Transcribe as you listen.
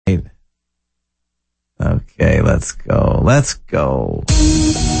Okay, let's go. Let's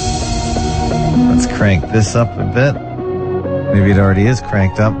crank this up a bit. Maybe it already is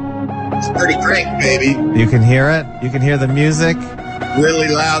cranked up. It's pretty cranked, baby. You can hear it? You can hear the music? Really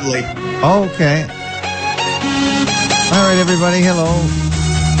loudly. Okay. All right, everybody. Hello.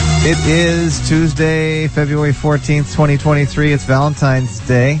 It is Tuesday, February 14th, 2023. It's Valentine's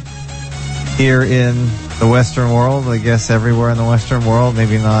Day here in the Western world. I guess everywhere in the Western world,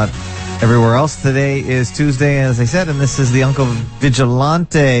 maybe not everywhere else. Today is Tuesday, as I said, and this is the Uncle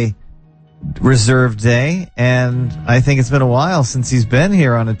Vigilante Reserve Day. And I think it's been a while since he's been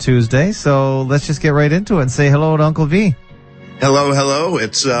here on a Tuesday. So let's just get right into it and say hello to Uncle V. Hello.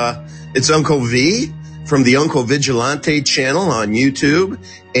 It's Uncle V from the Uncle Vigilante channel on YouTube.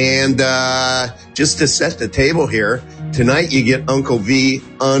 And just to set the table here, tonight you get Uncle V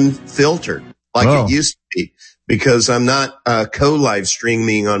unfiltered, like It used to be, because I'm not co-live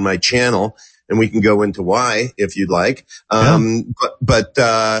streaming on my channel, and we can go into why if you'd like. But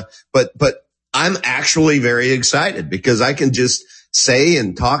I'm actually very excited because I can just say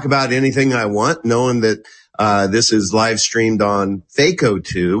and talk about anything I want, knowing that this is live streamed on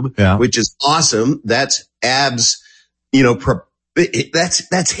FacoTube, which is awesome. That's Ab's,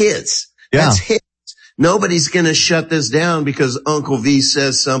 that's his. Yeah. That's his. Nobody's going to shut this down because Uncle V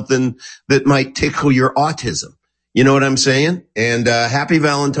says something that might tickle your autism. You know what I'm saying? And happy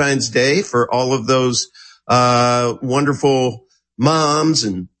Valentine's Day for all of those wonderful moms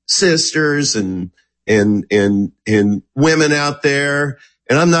and sisters and women out there.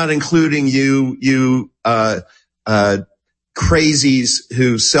 And I'm not including you crazies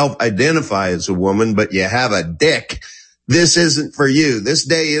who self-identify as a woman, but you have a dick. This isn't for you. This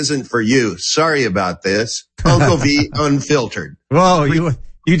day isn't for you. Sorry about this. Uncle V unfiltered. Whoa,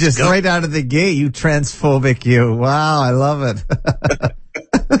 you just right out of the gate, you transphobic you. Wow, I love it.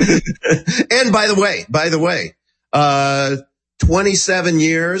 And by the way, 27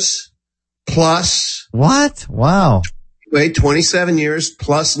 years plus. What? Wow. Wait, 27 years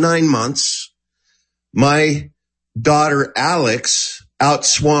plus 9 months. My daughter Alex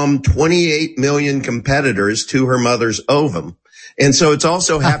outswam 28 million competitors to her mother's ovum. And so it's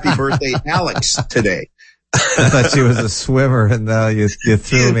also happy birthday Alex today. I thought she was a swimmer, and now you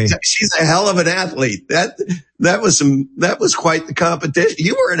threw me. She's a hell of an athlete. That was quite the competition.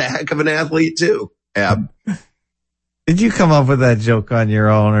 You were a heck of an athlete too, Ab. Did you come up with that joke on your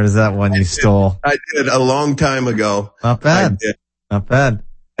own, or is that one you stole? I did a long time ago. Not bad. Not bad.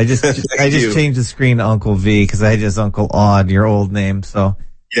 I just changed the screen to Uncle V because I just Uncle Odd, your old name. So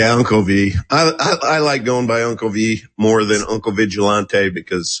yeah, Uncle V. I like going by Uncle V more than Uncle Vigilante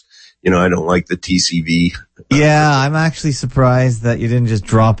because I don't like the TCV. Yeah, I'm actually surprised that you didn't just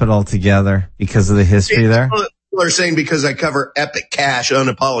drop it altogether because of the history there. People are saying because I cover Epic Cash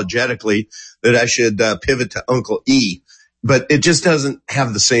unapologetically that I should pivot to Uncle E. But it just doesn't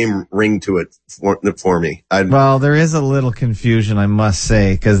have the same ring to it for me. Well, there is a little confusion, I must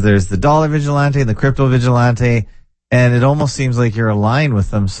say, because there's the dollar vigilante and the crypto vigilante, and it almost seems like you're aligned with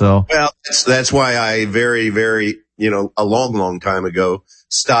them. So, well, that's why I very, very, a long time ago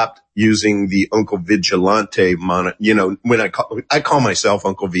stopped using the Uncle Vigilante when I call myself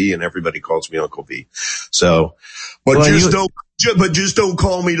Uncle V and everybody calls me Uncle V. So, but just don't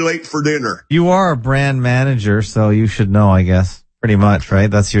call me late for dinner. You are a brand manager, so you should know, I guess, pretty much, right?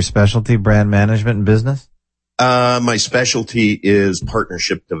 That's your specialty, brand management and business? My specialty is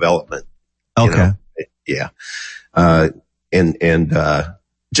partnership development. Okay. Yeah. And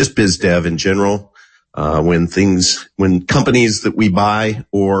just biz dev in general. When companies that we buy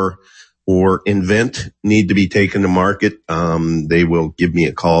or invent need to be taken to market, they will give me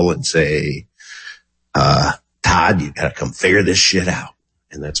a call and say, Todd, you gotta come figure this shit out.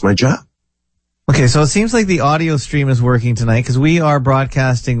 And that's my job. Okay, so it seems like the audio stream is working tonight because we are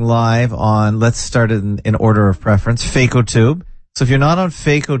broadcasting live on, let's start it in order of preference, FacoTube. So if you're not on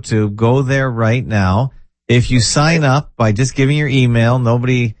FacoTube, go there right now. If you sign up by just giving your email,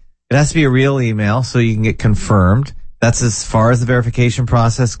 it has to be a real email so you can get confirmed. That's as far as the verification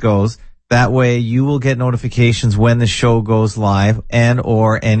process goes. That way you will get notifications when the show goes live and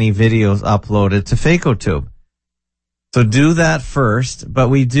or any videos uploaded to FacoTube. So do that first, but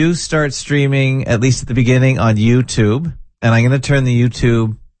we do start streaming, at least at the beginning, on YouTube, and I'm going to turn the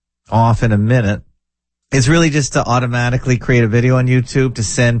YouTube off in a minute. It's really just to automatically create a video on YouTube to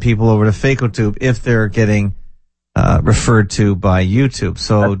send people over to FacoTube if they're getting referred to by YouTube.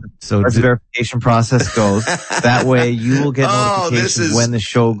 So the verification process goes. That way you will get notifications when the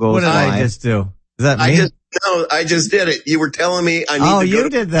show goes live. What did I just do? Is that me? I just did it. You were telling me I need to go. You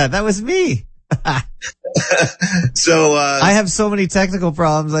did that. That was me. So, I have so many technical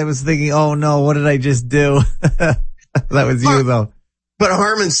problems. I was thinking, oh no, what did I just do? That was you though. but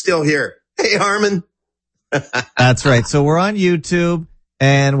Harmon's still here. Hey, Harmon. That's right. So we're on YouTube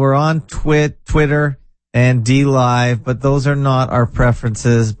and we're on Twitter and DLive, but those are not our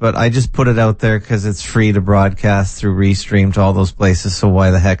preferences. But I just put it out there because it's free to broadcast through Restream to all those places. So why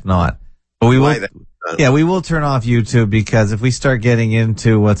the heck not? But we will, we will turn off YouTube because if we start getting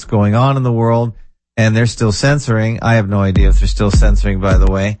into what's going on in the world and they're still censoring, I have no idea if they're still censoring, by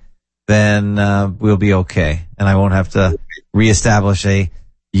the way, then we'll be okay. And I won't have to reestablish a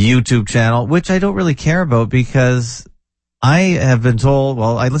YouTube channel, which I don't really care about because I have been told,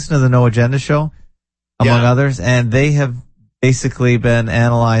 well, I listen to the No Agenda show, among others, and they have basically been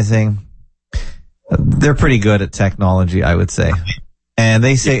analyzing. They're pretty good at technology, I would say. And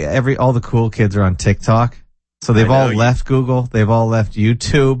they say all the cool kids are on TikTok. So they've all left Google. They've all left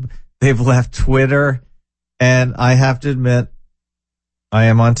YouTube. They've left Twitter. And I have to admit, I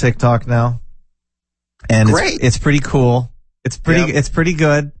am on TikTok now. And it's pretty cool. It's pretty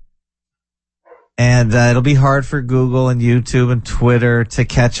good. And it'll be hard for Google and YouTube and Twitter to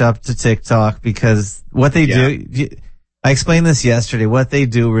catch up to TikTok because what they do, I explained this yesterday, what they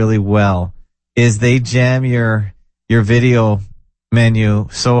do really well is they jam your video menu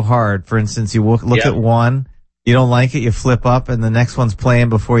so hard. For instance, you look at one, you don't like it, you flip up and the next one's playing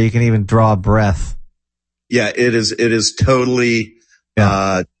before you can even draw a breath. Yeah, it is totally,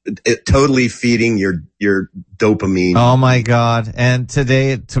 totally feeding your dopamine. Oh my God. And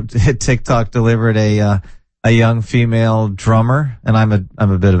today TikTok delivered a young female drummer, and I'm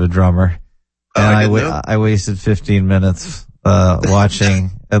a bit of a drummer. And I wasted 15 minutes,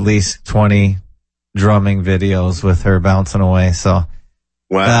 watching at least 20 drumming videos with her bouncing away. So,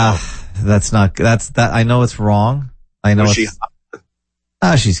 wow. I know it's wrong. I know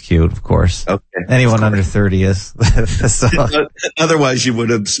she's cute, of course. Okay. Anyone under 30 is. So. Otherwise you would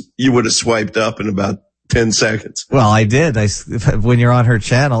have swiped up in about 10 seconds. Well, I did. When you're on her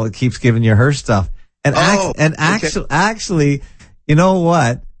channel, it keeps giving you her stuff. Actually, you know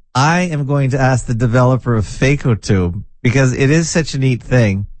what? I am going to ask the developer of FacoTube because it is such a neat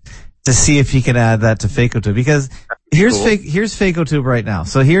thing to see if he can add that to FacoTube because here's FacoTube right now.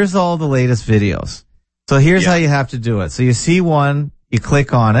 So here's all the latest videos. So here's how you have to do it. So you see one, you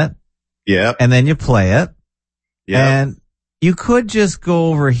click on it. Yeah. And then you play it. Yeah. And you could just go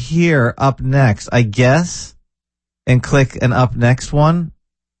over here up next, I guess, and click an up next one.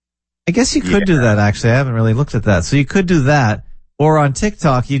 I guess you could do that actually. I haven't really looked at that. So you could do that. Or on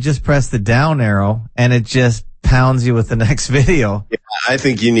TikTok, you just press the down arrow and it just pounds you with the next video. Yeah, I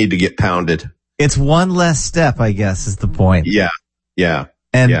think you need to get pounded. It's one less step, I guess, is the point. Yeah. Yeah.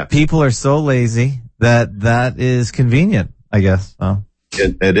 And people are so lazy that is convenient, I guess. So.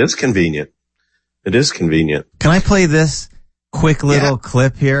 It is convenient. It is convenient. Can I play this quick little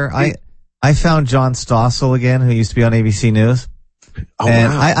clip here? I found John Stossel again, who used to be on ABC News. Oh,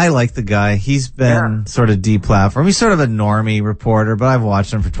 and wow. I like the guy. He's been sort of deplatformed. He's sort of a normie reporter, but I've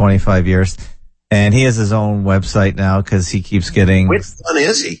watched him for 25 years. And he has his own website now because he keeps getting... Which one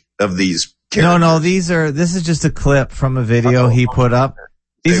is he of these characters? No, this is just a clip from a video he put up.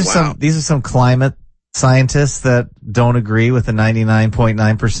 These are some climate scientists that don't agree with the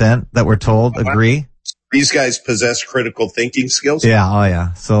 99.9% that we're told agree. These guys possess critical thinking skills? Yeah, oh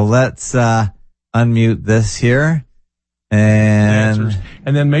yeah. So let's unmute this here. And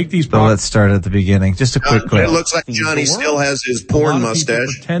then make these. So let's start at the beginning. Just a quick clip. It looks like Johnny still has his porn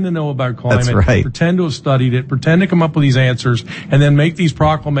mustache. Pretend to know about climate. That's right. Pretend to have studied it. Pretend to come up with these answers, and then make these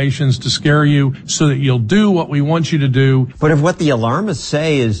proclamations to scare you, so that you'll do what we want you to do. But if what the alarmists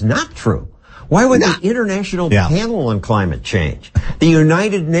say is not true, why would the International Panel on Climate Change, the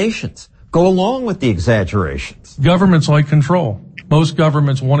United Nations, go along with the exaggerations? Governments like control. Most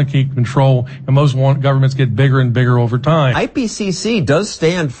governments want to keep control, and most governments get bigger and bigger over time. IPCC does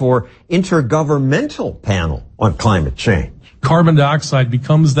stand for Intergovernmental Panel on Climate Change. Carbon dioxide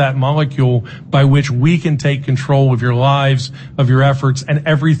becomes that molecule by which we can take control of your lives, of your efforts, and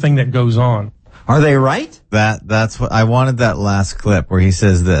everything that goes on. Are they right? That's what I wanted. That last clip where he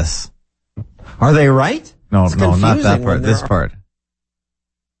says this. Are they right? No, not that part. This part.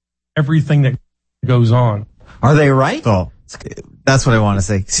 Everything that goes on. Are they right? So that's what I want to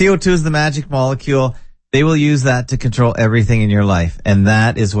say. CO2 is the magic molecule. They will use that to control everything in your life, and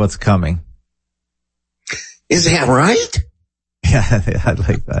that is what's coming. Is that right? Yeah, I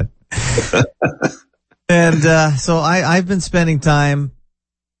like that. And so I've been spending time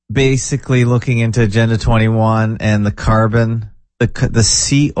basically looking into Agenda 21 and the carbon, the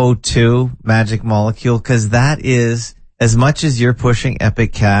CO2 magic molecule, because that is, as much as you're pushing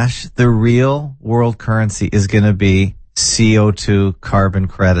Epic Cash, the real world currency is going to be CO2 carbon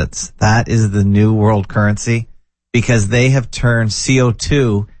credits. That is the new world currency because they have turned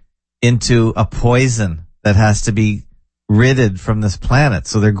CO2 into a poison that has to be ridded from this planet.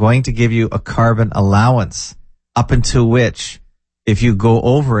 So they're going to give you a carbon allowance up until which if you go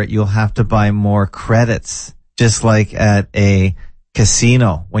over it, you'll have to buy more credits, just like at a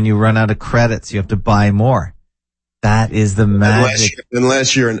casino. When you run out of credits, you have to buy more. That is the magic.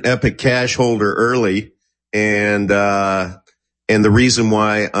 Unless you're an Epic Cash holder early. And the reason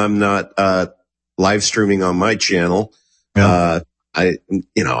why I'm not, live streaming on my channel, I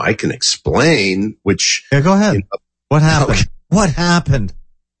can explain which. Yeah, go ahead. What happened? Okay. What happened?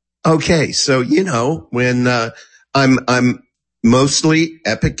 Okay. So, when, I'm mostly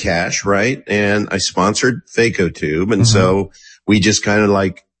Epic Cash, right? And I sponsored FacoTube. And so we just kind of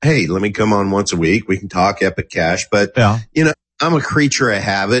like, hey, let me come on once a week. We can talk Epic Cash. But, I'm a creature of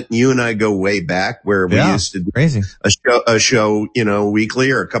habit. You and I go way back where we used to do a show,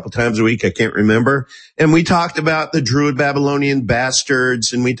 weekly or a couple times a week. I can't remember. And we talked about the Druid Babylonian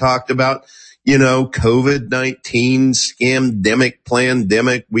bastards and we talked about, COVID-19 scamdemic,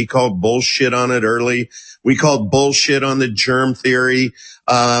 plandemic. We called bullshit on it early. We called bullshit on the germ theory.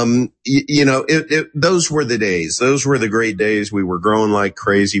 Those were the days. Those were the great days. We were growing like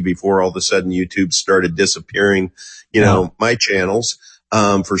crazy before all of a sudden YouTube started disappearing, my channels,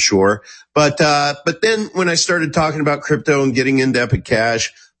 for sure. But then when I started talking about crypto and getting into Epic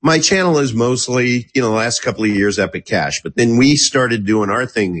Cash, my channel is mostly, the last couple of years Epic Cash, but then we started doing our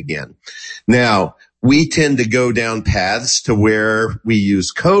thing again. Now, we tend to go down paths to where we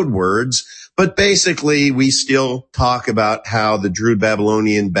use code words, but basically we still talk about how the Druid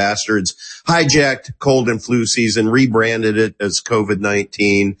Babylonian bastards hijacked cold and flu season, rebranded it as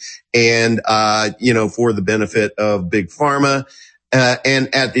COVID-19 and, for the benefit of big pharma,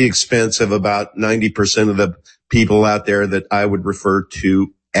 and at the expense of about 90% of the people out there that I would refer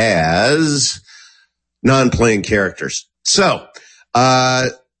to as non-playing characters. So,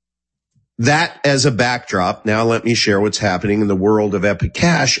 that as a backdrop, now let me share what's happening in the world of Epic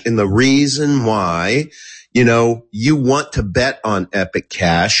Cash and the reason why, you want to bet on Epic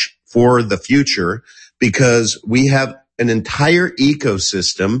Cash for the future because we have an entire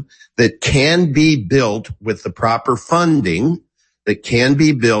ecosystem that can be built with the proper funding that can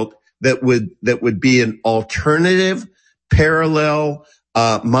be built that would be an alternative parallel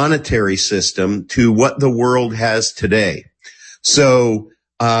monetary system to what the world has today. So,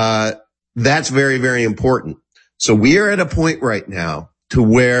 that's very, very important. So we are at a point right now to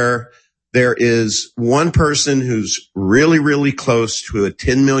where there is one person who's really, really close to a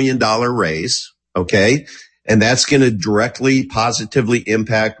 $10 million raise. Okay. And that's going to directly positively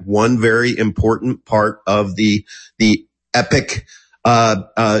impact one very important part of the Epic,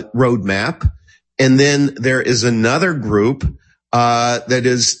 roadmap. And then there is another group, that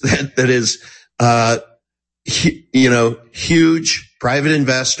is, huge private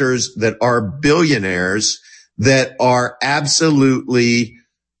investors that are billionaires that are absolutely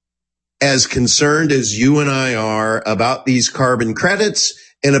as concerned as you and I are about these carbon credits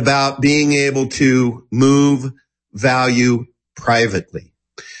and about being able to move value privately.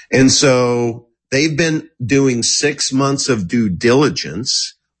 And so they've been doing 6 months of due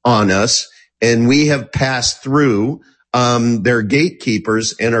diligence on us, and we have passed through their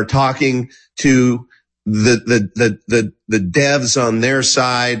gatekeepers and are talking to the devs on their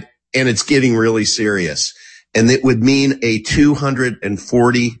side, and it's getting really serious. And it would mean a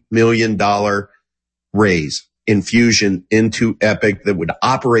 $240 million raise infusion into Epic that would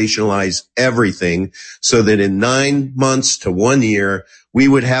operationalize everything so that in 9 months to 1 year, we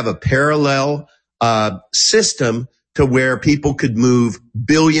would have a parallel system to where people could move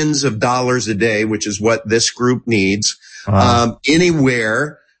billions of dollars a day, which is what this group needs,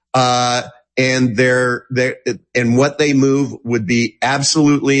 anywhere, and and what they move would be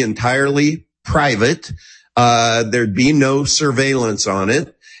absolutely entirely private. There'd be no surveillance on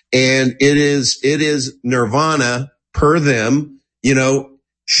it. And it is nirvana per them,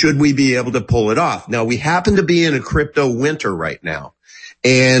 should we be able to pull it off. Now we happen to be in a crypto winter right now.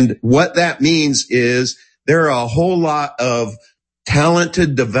 And what that means is there are a whole lot of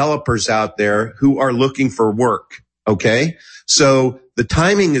talented developers out there who are looking for work. Okay. So the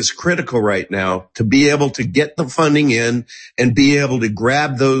timing is critical right now to be able to get the funding in and be able to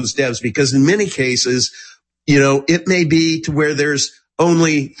grab those devs, because in many cases, it may be to where there's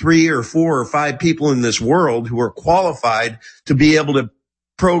only 3 or 4 or 5 people in this world who are qualified to be able to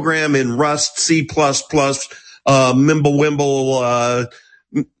program in Rust, C++, Mimblewimble,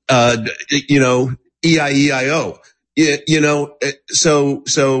 EIEIO. there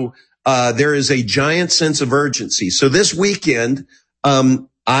is a giant sense of urgency. So this weekend,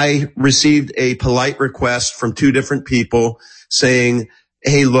 I received a polite request from two different people saying,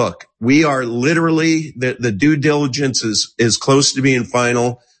 hey, look, we are literally, the due diligence is close to being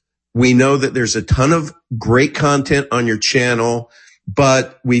final. We know that there's a ton of great content on your channel,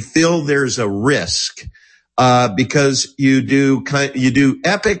 but we feel there's a risk, because you do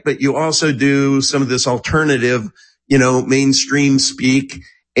Epic, but you also do some of this alternative, mainstream speak.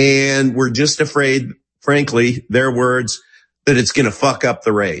 And we're just afraid, frankly, their words, that it's going to fuck up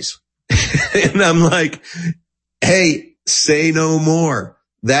the Rays. And I'm like, hey, say no more.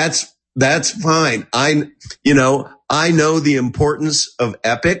 That's fine. I know the importance of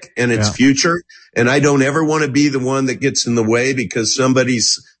Epic and its future, and I don't ever want to be the one that gets in the way because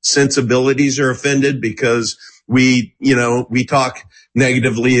somebody's sensibilities are offended because we talk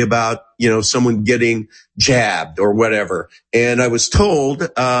negatively about, someone getting jabbed or whatever. And I was told,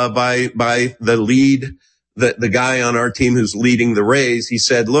 by the lead, the guy on our team who's leading the Rays, he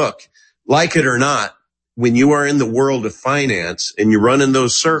said, look, like it or not, when you are in the world of finance and you run in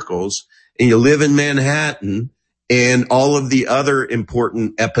those circles and you live in Manhattan and all of the other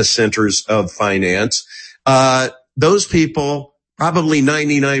important epicenters of finance, those people, probably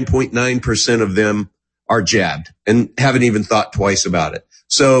 99.9% of them are jabbed and haven't even thought twice about it.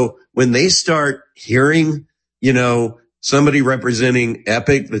 So when they start hearing, somebody representing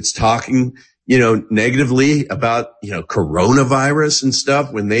Epic that's talking, negatively about, coronavirus and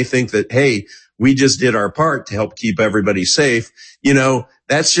stuff, when they think that, hey, we just did our part to help keep everybody safe,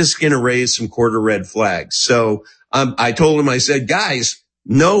 that's just going to raise some quarter red flags. So, I told him, I said, guys,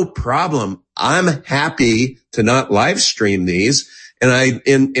 no problem. I'm happy to not live stream these. And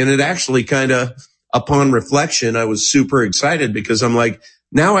it actually kind of, upon reflection, I was super excited because I'm like,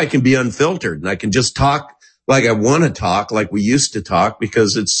 now I can be unfiltered and I can just talk like I want to talk, like we used to talk,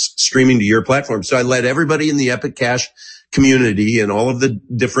 because it's streaming to your platform. So I let everybody in the Epic Cash community and all of the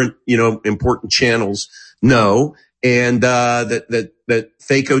different, important channels know, and that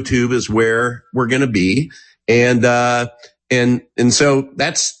FacoTube is where we're going to be. And so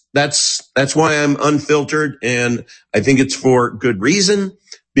that's why I'm unfiltered. And I think it's for good reason,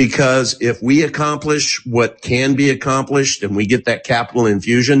 because if we accomplish what can be accomplished and we get that capital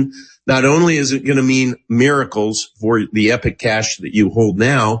infusion, not only is it going to mean miracles for the Epic Cash that you hold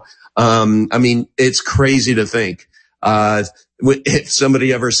now, it's crazy to think, if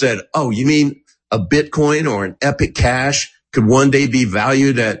somebody ever said, oh, you mean a Bitcoin or an Epic Cash could one day be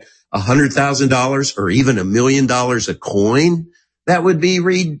valued at $100,000 or even $1 million a coin? That would be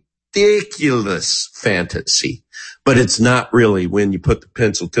ridiculous fantasy, but it's not really when you put the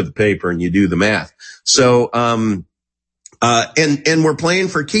pencil to the paper and you do the math. So, and we're playing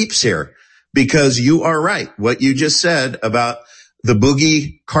for keeps here, because you are right. What you just said about the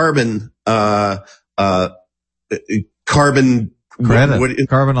boogie carbon credit,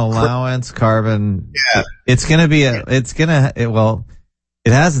 carbon allowance, carbon. Yeah. It's going to be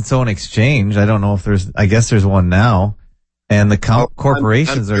it has its own exchange. I don't know if I guess there's one now, and the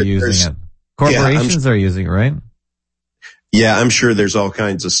corporations are using it. Corporations are using it, right? Yeah, I'm sure there's all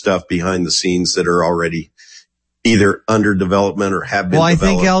kinds of stuff behind the scenes that are already either under development or have been developed. I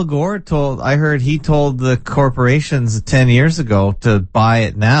think Al Gore he told the corporations 10 years ago to buy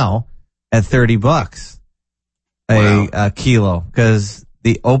it now at $30 a kilo, because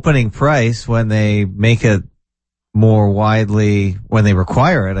the opening price when they make it more widely, when they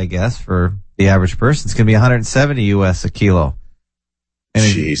require it, I guess, for the average person, it's going to be $170 US a kilo.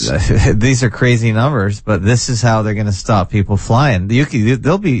 And these are crazy numbers, but this is how they're going to stop people flying.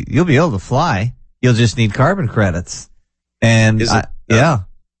 You'll be able to fly. You'll just need carbon credits. And yeah.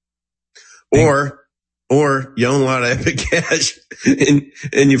 Or you own a lot of Epic Cash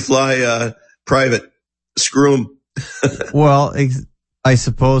and you fly private. Screw them. Well, I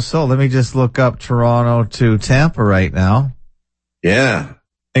suppose so. Let me just look up Toronto to Tampa right now. Yeah.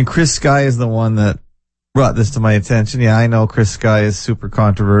 And Chris Sky is the one that brought this to my attention. Yeah, I know Chris Sky is super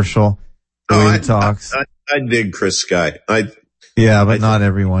controversial. The way he talks. I dig Chris Sky. Yeah, but not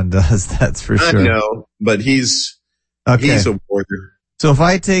everyone does. That's for sure. I know, but he's a warrior. So if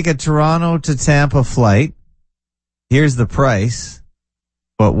I take a Toronto to Tampa flight, here's the price.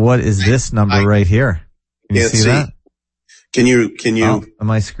 But what is this number right here? Can you see that? Can you? Oh,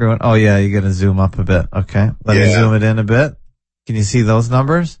 am I screwing? Oh yeah, you got to zoom up a bit. Okay. Let me zoom it in a bit. Can you see those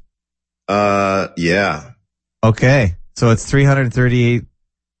numbers? Yeah. Okay. So it's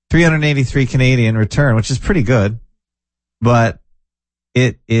 383 Canadian return, which is pretty good, but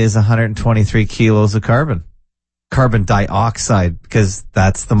it is 123 kilos of carbon dioxide, because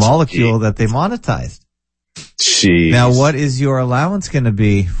that's the molecule that they monetized. Jeez. Now, what is your allowance going to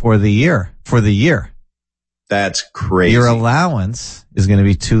be for the year? That's crazy. Your allowance is going to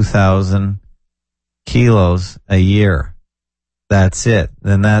be 2,000 kilos a year. That's it.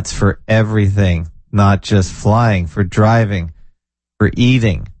 And that's for everything, not just flying, for driving, for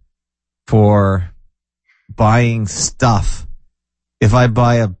eating, for buying stuff. If I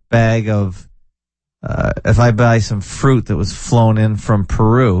buy a bag of, if I buy some fruit that was flown in from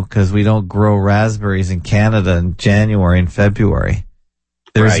Peru, because we don't grow raspberries in Canada in January and February,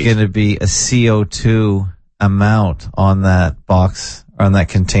 there's going to be a CO2 amount on that box, on that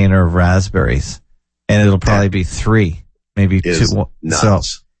container of raspberries. And it'll probably be 3, maybe 2.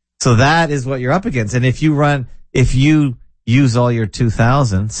 So that is what you're up against. And if you use all your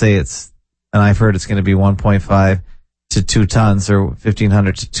 2,000, say it's, and I've heard it's going to be 1.5 to 2 tons or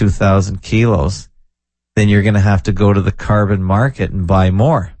 1,500 to 2,000 kilos, then you're going to have to go to the carbon market and buy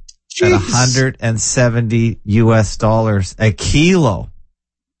more. Jeez. At $170 US a kilo.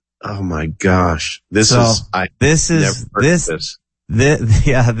 Oh my gosh. This is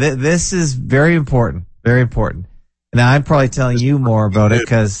very important. Very important. Now I'm probably telling you more about it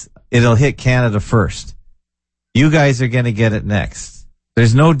because it'll hit Canada first. You guys are going to get it next.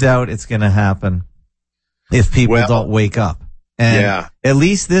 There's no doubt it's going to happen if people don't wake up. And at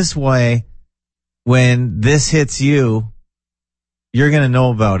least this way, when this hits you, you're going to know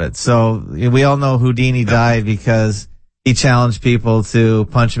about it. So we all know Houdini died because he challenged people to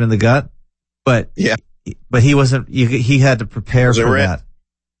punch him in the gut, but he wasn't, he had to prepare for that.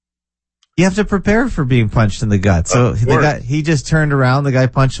 You have to prepare for being punched in the gut. So he just turned around, the guy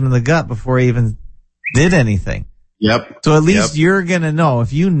punched him in the gut before he even did anything. Yep. So at least you're going to know.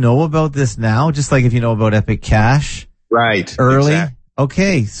 If you know about this now, just like if you know about Epic Cash. Right. Early. Exactly.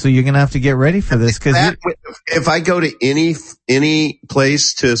 Okay. So you're going to have to get ready for this. If I go to any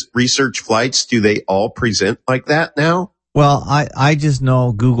place to research flights, do they all present like that now? Well, I just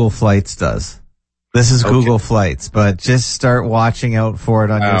know Google Flights does. This is Google Flights, but just start watching out for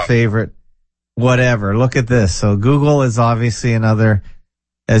it on your favorite whatever. Look at this. So Google is obviously another,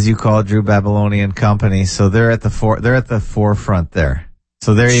 as you call it, Drew Babylonian company. So they're at the forefront there.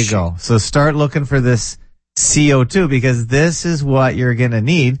 So there you go. So start looking for this CO2 because this is what you're going to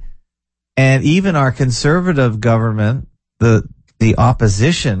need. And even our conservative government, the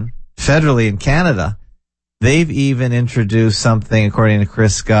opposition federally in Canada, they've even introduced something, according to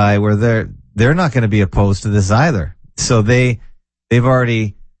Chris Sky, where they're not going to be opposed to this either. So they're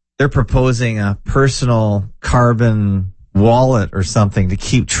proposing a personal carbon wallet or something to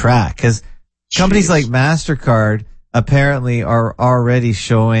keep track, because companies like MasterCard apparently are already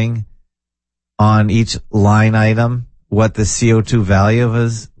showing on each line item what the CO2 value of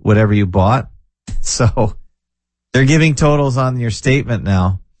is, whatever you bought. So they're giving totals on your statement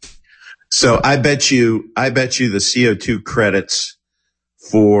now. So I bet you the CO2 credits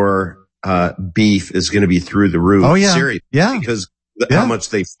for beef is going to be through the roof. Oh yeah. Seriously. Yeah. Because how much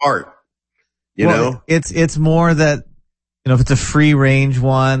they fart. You know? It's more that, if it's a free range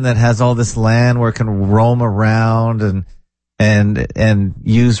one that has all this land where it can roam around and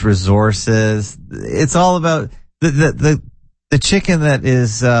use resources. It's all about the chicken that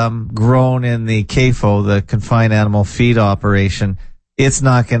is grown in the CAFO, the confined animal feed operation. It's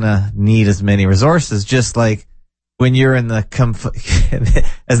not going to need as many resources, just like when you're in the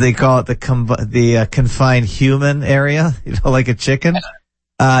as they call it, the confined human area, like a chicken.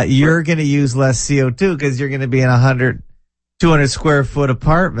 You're going to use less CO2 because you're going to be in 200 square foot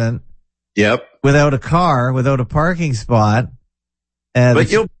apartment. Yep. Without a car, without a parking spot.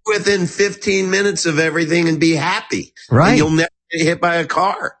 But you'll be within 15 minutes of everything and be happy. Right. And you'll never get hit by a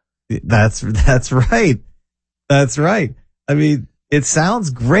car. That's right. That's right. I mean, it sounds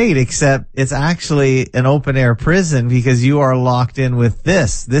great, except it's actually an open air prison because you are locked in with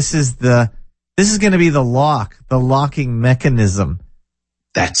this. This is going to be the locking mechanism.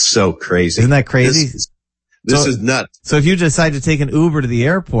 That's so crazy. Isn't that crazy? This is nuts. So if you decide to take an Uber to the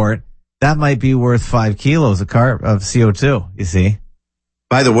airport, that might be worth 5 kilos of CO2, you see?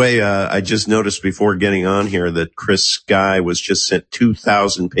 By the way, I just noticed before getting on here that Chris Sky was just sent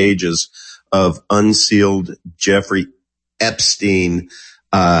 2,000 pages of unsealed Jeffrey Epstein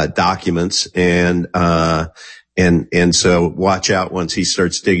documents, and so watch out once he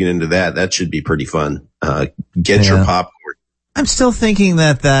starts digging into that. That should be pretty fun. Get your popcorn. I'm still thinking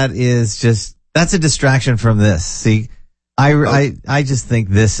that is that's a distraction from this. See, I just think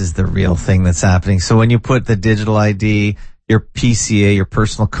this is the real thing that's happening. So when you put the digital ID, your PCA, your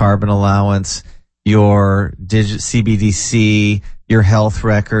personal carbon allowance, your CBDC, your health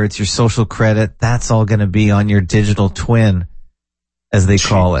records, your social credit, that's all going to be on your digital twin, as they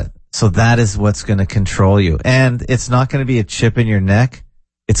call it. So that is what's going to control you. And it's not going to be a chip in your neck.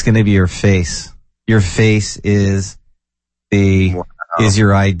 It's going to be your face. Your face is is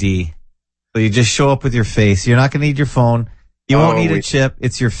your ID. So you just show up with your face. You're not going to need your phone. You won't need a chip.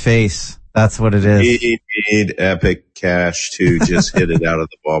 It's your face. That's what it is. We need Epic Cash to just hit it out of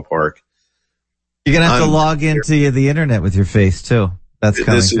the ballpark. You're going to have to log into the internet with your face too. That's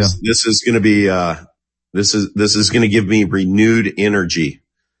coming too. This is going to be, this is going to give me renewed energy.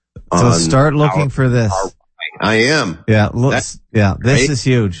 So start looking for this. I am. Yeah. This is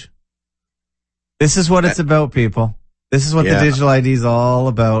huge. This is what it's about, people. This is what the digital ID is all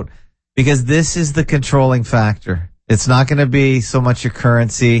about, because this is the controlling factor. It's not going to be so much your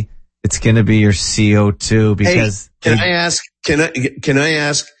currency. It's going to be your CO2 because. Hey, can I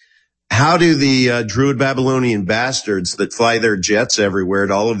ask, how do the Druid Babylonian bastards that fly their jets everywhere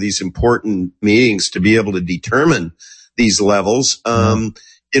at all of these important meetings to be able to determine these levels, how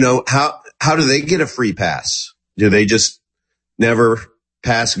do they get a free pass? Do they just never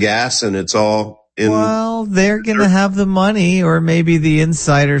pass gas and it's all in? Well, they're going to have the money or maybe the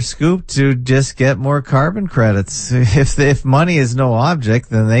insider scoop to just get more carbon credits. If money is no object,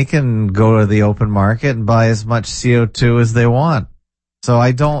 then they can go to the open market and buy as much CO2 as they want. So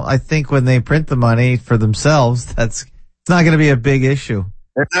I think when they print the money for themselves, it's not going to be a big issue.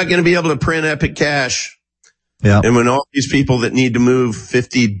 They're not going to be able to print Epic Cash. Yeah. And when all these people that need to move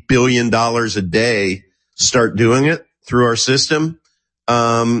 $50 billion a day start doing it through our system,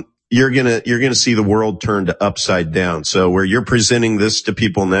 you're going to see the world turned upside down. So where you're presenting this to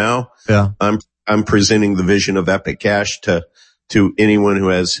people now, I'm presenting the vision of Epic Cash to anyone who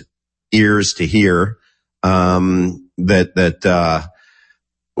has ears to hear, that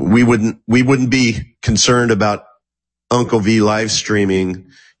we wouldn't be concerned about Uncle V live streaming,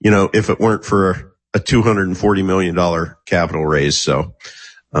 if it weren't for a $240 million capital raise. So,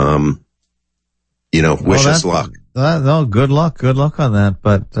 wish us luck. No, good luck. Good luck on that.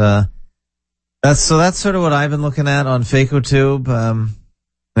 But, that's sort of what I've been looking at on FacoTube.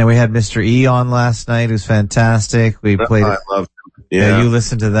 Then we had Mr. E on last night, who's fantastic. We played. I love him. Yeah, you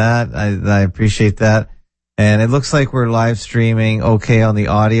listened to that. I appreciate that. And it looks like we're live streaming okay on the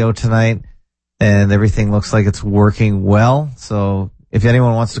audio tonight, and everything looks like it's working well. So if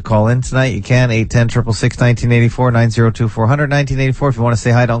anyone wants to call in tonight, you can. 810-666-1984, 902-400-1984. If you want to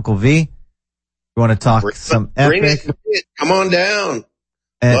say hi to Uncle V, you want to talk some Epic. Come on down.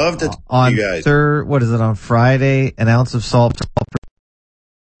 Love to talk to you guys. What is it, on Friday? An ounce of salt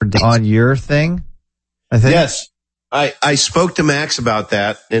on your thing, I think? Yes. I spoke to Max about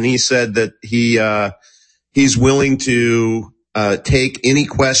that, and he said that he's willing to take any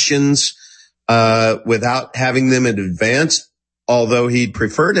questions without having them in advance, although he'd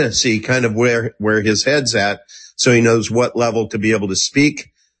prefer to see kind of where his head's at, so he knows what level to be able to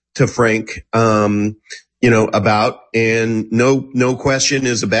speak to Frank about. And no question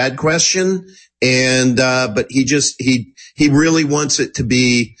is a bad question, and but he really wants it to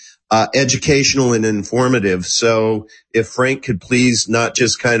be educational and informative. So if Frank could please not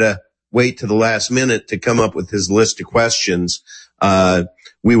just kind of wait to the last minute to come up with his list of questions,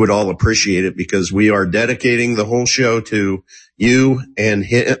 we would all appreciate it, because we are dedicating the whole show to you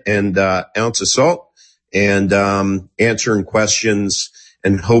and Ounce of Salt, and answering questions,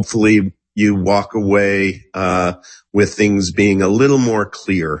 and hopefully you walk away with things being a little more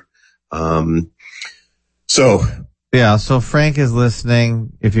clear. So Frank is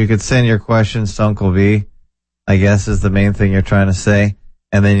listening. If you could send your questions to Uncle V, I guess is the main thing you're trying to say.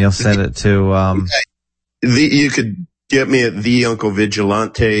 And then you'll send it to, you could get me at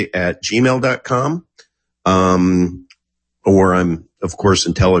theunclevigilante@gmail.com. Or I'm, of course,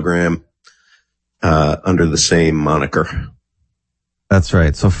 in Telegram, under the same moniker. That's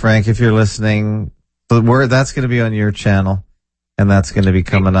right. So Frank, if you're listening, that's going to be on your channel, and that's going to be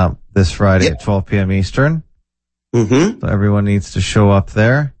coming up this Friday at 12 p.m. Eastern. Mm-hmm. So everyone needs to show up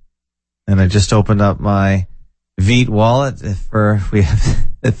there. And I just opened up my Veet wallet if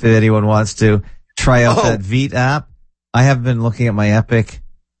anyone wants to try out that Veet app. I haven't been looking at my Epic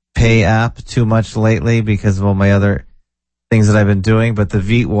Pay app too much lately because of all my other things that I've been doing, but the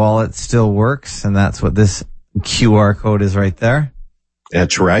Veet wallet still works, and that's what this QR code is right there.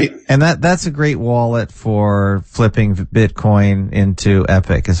 That's right. And that's a great wallet for flipping Bitcoin into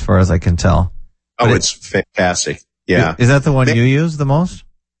Epic, as far as I can tell. Oh, it's fantastic. Yeah. Is that the one you use the most?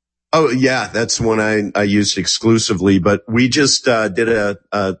 Oh, yeah. That's the one I used exclusively, but we just did a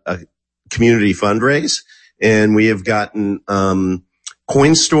community fundraise, and we have gotten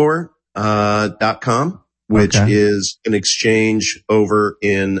Coinstore.com, which is an exchange over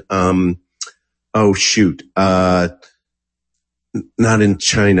in not in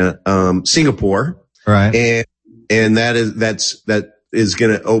China, Singapore. Right. And that is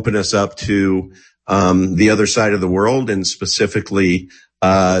going to open us up to, the other side of the world, and specifically,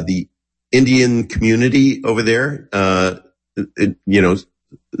 the Indian community over there, I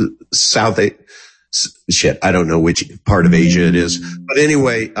don't know which part of Asia it is, but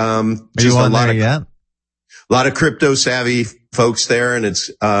anyway, just a lot of crypto savvy folks there. And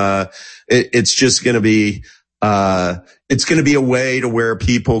it's just going to be, it's going to be a way to where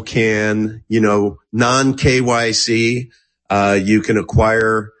people can, non KYC, you can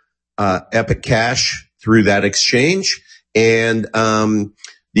acquire, Epic Cash through that exchange. And,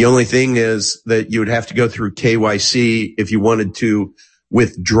 the only thing is that you would have to go through KYC if you wanted to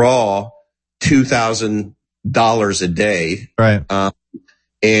withdraw $2,000 a day. Right.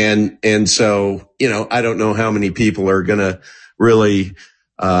 And so, I don't know how many people are going to really,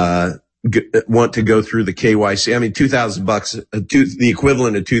 want to go through the KYC. I mean, $2,000, the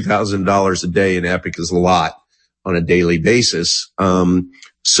equivalent of $2,000 a day in Epic is a lot on a daily basis.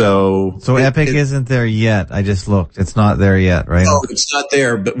 So Epic isn't there yet. I just looked. It's not there yet, right? No, it's not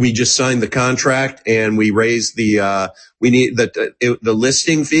there, but we just signed the contract and we raised the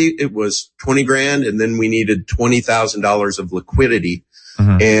listing fee. It was $20,000, and then we needed $20,000 of liquidity.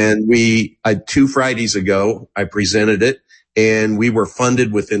 Mm-hmm. And 2 Fridays ago, I presented it and we were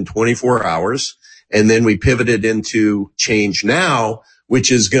funded within 24 hours. And then we pivoted into Change Now,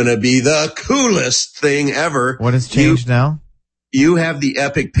 which is going to be the coolest thing ever. What is Change Now? You have the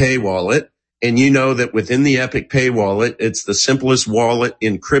Epic Pay wallet, and you know that within the Epic Pay wallet, it's the simplest wallet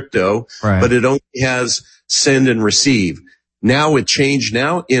in crypto, right, but it only has send and receive. Now with Change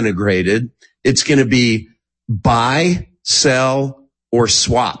Now integrated, it's going to be buy, sell, or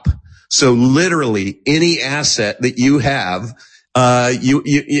swap. So literally any asset that you have,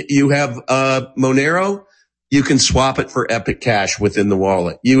 you have Monero, you can swap it for Epic Cash within the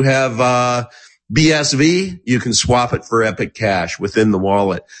wallet. You have BSV, you can swap it for Epic Cash within the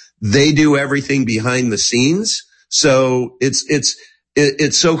wallet. They do everything behind the scenes. So it's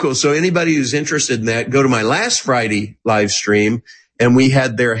so cool. So anybody who's interested in that, go to my last Friday live stream, and we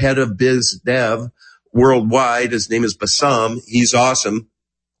had their head of biz dev worldwide. His name is Bassam. He's awesome.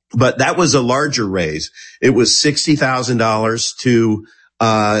 But that was a larger raise. It was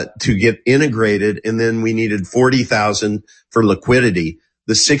 $60,000 to get integrated. And then we needed $40,000 for liquidity.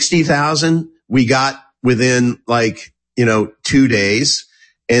 The $60,000 we got within 2 days.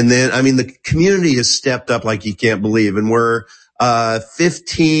 And then, the community has stepped up like you can't believe. And we're,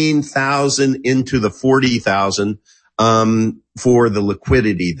 15,000 into the 40,000, for the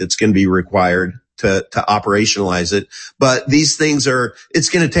liquidity that's going to be required to operationalize it. But these things it's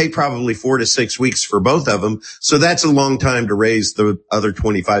going to take probably 4 to 6 weeks for both of them. So that's a long time to raise the other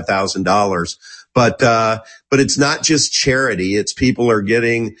 $25,000. But it's not just charity. It's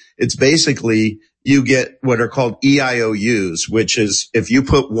basically you get what are called EIOUs, which is if you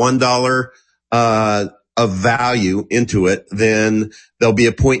put $1, of value into it, then there'll be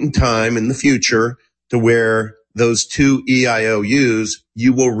a point in time in the future to where those 2 EIOUs,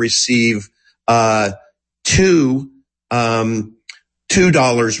 you will receive, $2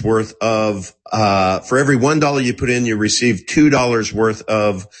 worth of, for every $1 you put in, you receive $2 worth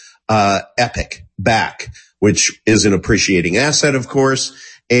of, Epic back, which is an appreciating asset, of course.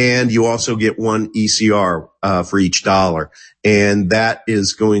 And you also get 1 ECR, for each dollar. And that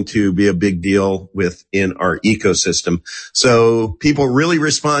is going to be a big deal within our ecosystem. So people really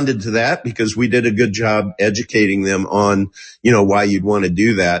responded to that because we did a good job educating them on, why you'd want to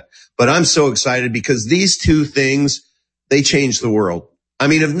do that. But I'm so excited because these 2 things, they change the world.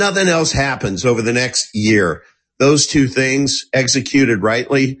 If nothing else happens over the next year, those 2 things executed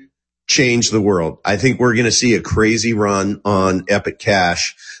rightly change the world. I think we're going to see a crazy run on Epic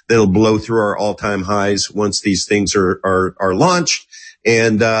Cash that'll blow through our all-time highs once these things are launched.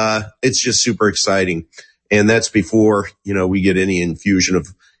 And, it's just super exciting. And that's before, we get any infusion of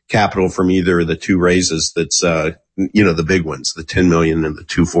capital from either of the 2 raises. That's, the big ones, the 10 million and the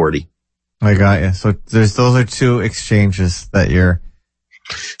 240. I got you. So those are 2 exchanges that you're.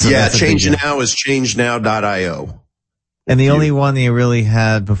 Yeah. Change Now is changenow.io. And the only one that you really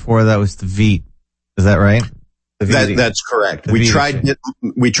had before that was the Veet. Is that right? That's correct. We tried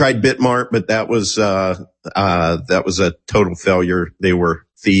Bitmart, but that was a total failure. They were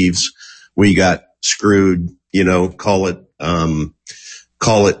thieves. We got screwed, call it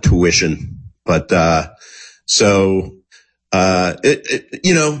tuition. But,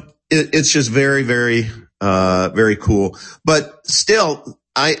 it's just very, very, very cool. But still,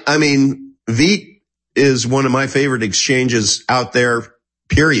 Veet is one of my favorite exchanges out there,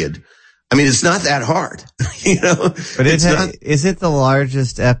 period. I mean, it's not that hard, But is it the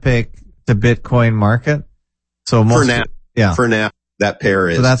largest Epic to Bitcoin market? So for now, that pair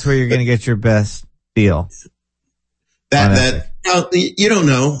is. So that's where you're going to get your best deal. You don't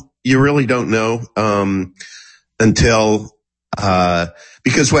know. You really don't know, until,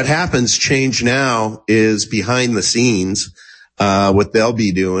 because what happens, Change Now, is behind the scenes. What they'll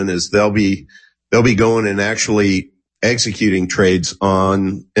be doing is they'll be going and actually executing trades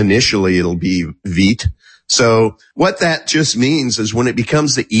on, initially it'll be VEET. So what that just means is when it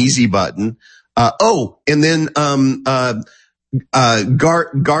becomes the easy button, and then,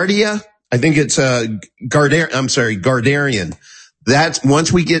 Guardia, I think it's, Gardarian. That's,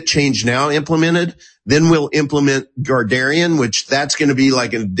 once we get Change Now implemented, then we'll implement Gardarian, which that's going to be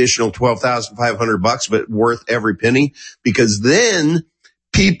like an additional $12,500, but worth every penny, because then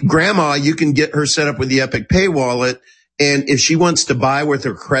grandma, you can get her set up with the Epic Pay wallet. And if she wants to buy with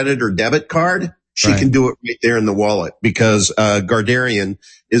her credit or debit card, she can do it right there in the wallet, because, Gardarian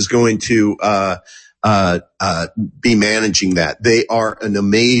is going to, be managing that. They are an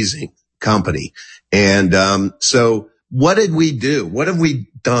amazing company. And, so what did we do? What have we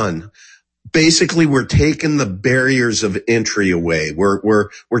done? Basically, we're taking the barriers of entry away. We're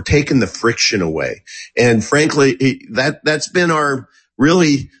taking the friction away. And frankly, that's been our,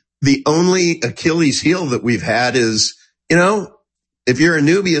 really the only Achilles heel that we've had is, if you're a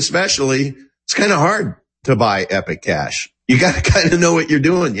newbie especially, it's kind of hard to buy Epic Cash. You got to kind of know what you're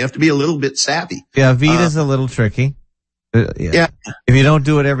doing. You have to be a little bit savvy. Yeah, VEET is a little tricky. Yeah. If you don't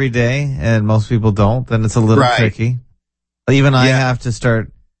do it every day, and most people don't, then it's a little tricky. Even I have to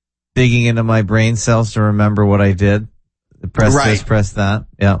start digging into my brain cells to remember what I did. Press this, press that.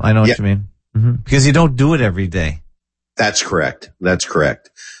 Yeah, I know what you mean. Mm-hmm. Because you don't do it every day. That's correct. So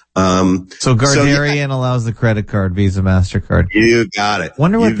Gardarian allows the credit card, Visa, MasterCard. You got it.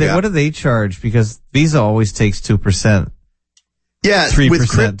 Wonder what do they charge? Because Visa always takes 2%. Yeah,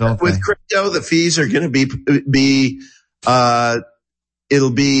 3%, don't they? With crypto, the fees are going to be,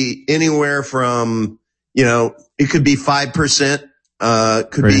 it'll be anywhere from, it could be 5%,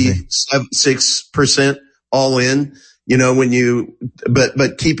 could be 6% all in,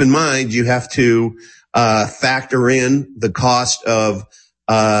 but keep in mind, you have to, factor in the cost of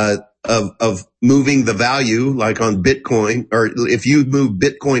moving the value, like on Bitcoin, or if you move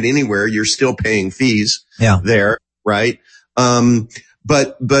Bitcoin anywhere, you're still paying fees there, right? But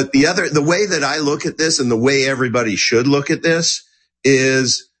the way that I look at this, and the way everybody should look at this,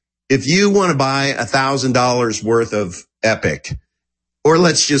 is if you want to buy $1,000 worth of Epic, or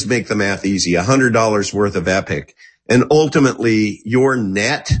let's just make the math easy, $100 worth of Epic, and ultimately your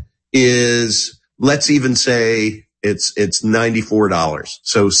net is, let's even say it's $94.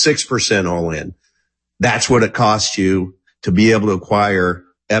 So 6% all in. That's what it costs you to be able to acquire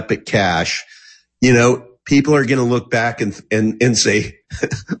Epic Cash. People are going to look back and say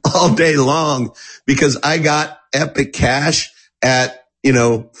all day long, because I got Epic Cash at,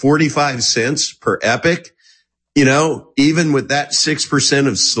 45 cents per Epic, even with that 6%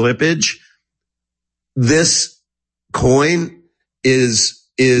 of slippage, this coin is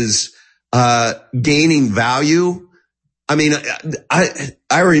gaining value. I mean,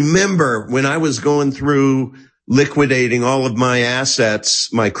 I remember when I was going through liquidating all of my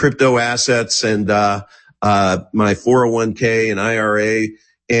assets, my crypto assets, and my 401k and IRA,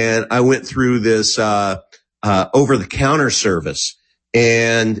 and I went through this over-the-counter service,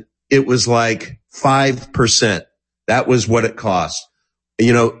 and it was like 5%. That was what it cost.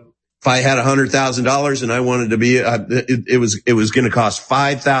 If I had $100,000 and I wanted to be, it was going to cost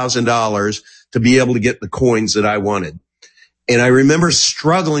 $5,000 to be able to get the coins that I wanted. And I remember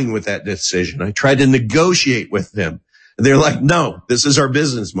struggling with that decision. I tried to negotiate with them. And they're like, no, this is our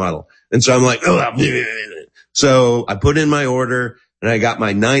business model. And so I'm like, so I put in my order and I got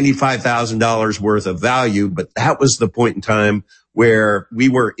my $95,000 worth of value. But that was the point in time where we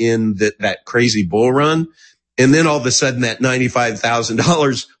were in that crazy bull run. And then all of a sudden that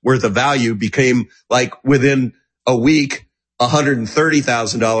 $95,000 worth of value became, like, within a week,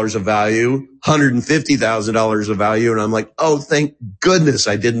 $130,000 of value, $150,000 of value. And I'm like, oh, thank goodness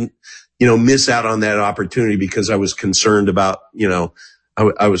I didn't, miss out on that opportunity, because I was concerned about,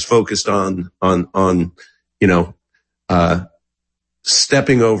 I was focused on,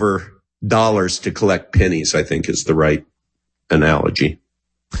 stepping over dollars to collect pennies, I think is the right analogy.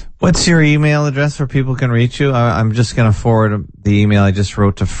 What's your email address where people can reach you? I'm just going to forward the email I just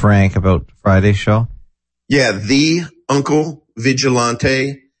wrote to Frank about Friday's show. Yeah,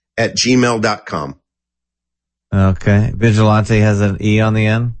 theunclevigilante@gmail.com. Okay. Vigilante has an E on the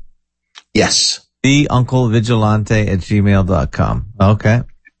end? Yes. theunclevigilante@gmail.com. Okay.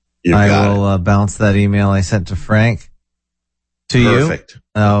 I will bounce that email I sent to Frank to you. Perfect.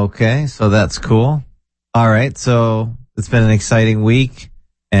 Okay, so that's cool. All right, so it's been an exciting week,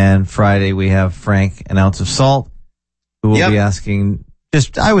 and Friday we have Frank, an ounce of salt, who will be asking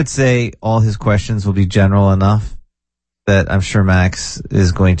I would say all his questions will be general enough that I'm sure Max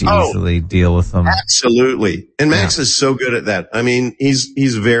is going to easily deal with them. Absolutely. And Max is so good at that. I mean,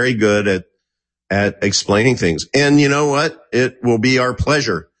 he's very good at explaining things. And you know what? It will be our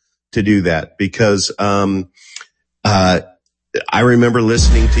pleasure to do that because, I remember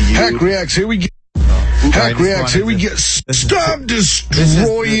listening to you. Hack Reacts, here we go. Hack Reacts, here we get. Stop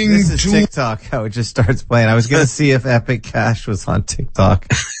destroying. This is TikTok, how it just starts playing. I was going to see if Epic Cash was on TikTok.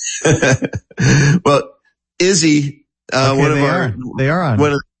 Well, Izzy, one of our. They are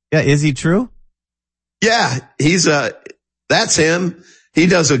on. Is he true? Yeah, he's, that's him. He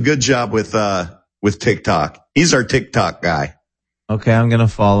does a good job with TikTok. He's our TikTok guy. Okay, I'm going to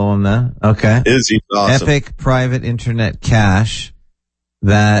follow him then. Okay. Izzy's awesome. Epic Private Internet Cash.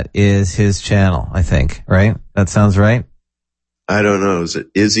 That is his channel, I think, right? That sounds right? I don't know. Is it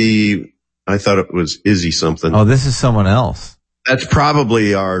Izzy? I thought it was Izzy something. Oh, this is someone else. That's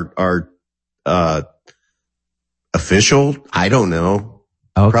probably our official. I don't know.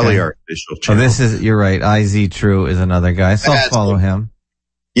 Okay. Probably our official channel. Oh, you're right. IZ True is another guy. So I'll follow him.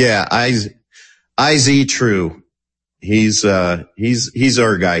 Yeah. IZ True. He's our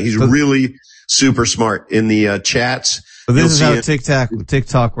guy. He's really super smart in the chats. So this is how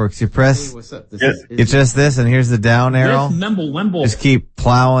TikTok works. You press, you just this, and here's the down arrow. Just keep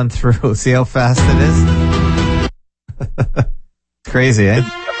plowing through. See how fast it is? Crazy, eh?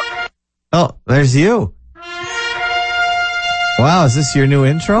 Oh, there's you. Wow, is this your new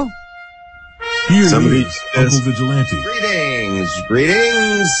intro? Here somebody is Uncle Vigilante.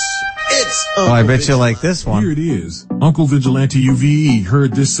 Greetings. It's Uncle I bet you like this one. Here it is. Uncle Vigilante UVE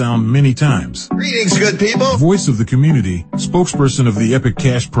heard this sound many times. Greetings, good people. Voice of the community, spokesperson of the Epic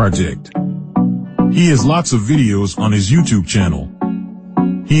Cash Project. He has lots of videos on his YouTube channel.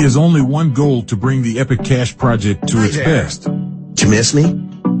 He has only one goal to bring the Epic Cash Project to its best. Did you miss me?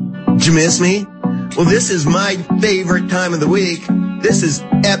 Did you miss me? Well, this is my favorite time of the week. This is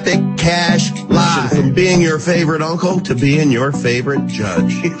Epic Cash Live. From being your favorite uncle to being your favorite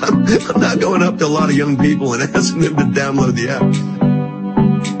judge. I'm not going up to a lot of young people and asking them to download the app.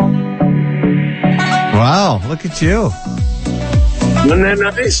 Wow, look at you. Isn't that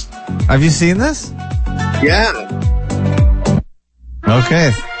nice? Have you seen this? Yeah.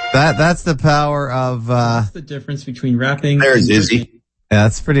 Okay. That's the power of What's the difference between rapping There's Izzy. Yeah,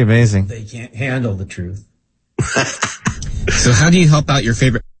 that's pretty amazing. They can't handle the truth. So how do you help out your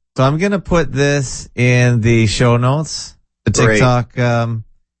favorite? So I'm going to put this in the show notes, the TikTok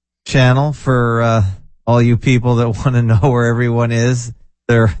channel for all you people that want to know where everyone is.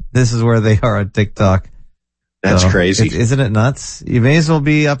 This is where they are on TikTok. That's crazy. Isn't it nuts? You may as well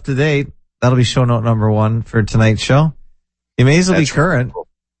be up to date. That'll be show note number 1 for tonight's show. You may as well be current. Cool.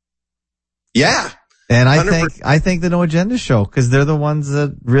 Yeah. And I think the No Agenda show, because they're the ones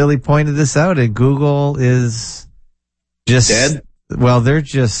that really pointed this out, and Google is just dead. Well, they're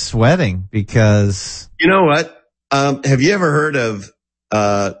just sweating because you know what? Have you ever heard of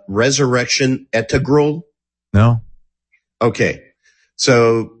Resurrection Integral? No. Okay,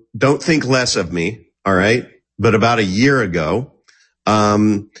 so don't think less of me. All right, but about a year ago,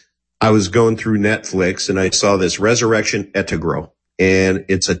 I was going through Netflix and I saw this Resurrection Integral, and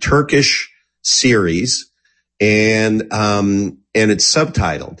it's a Turkish series, and it's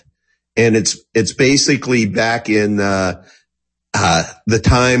subtitled, and it's basically back in the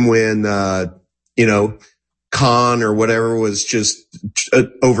time when Khan or whatever was just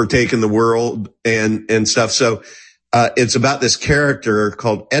overtaking the world and stuff. So it's about this character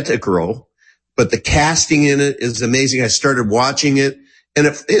called Integral, but the casting in it is amazing. I started watching it, and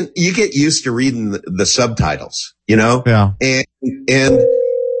you get used to reading the subtitles, Yeah. And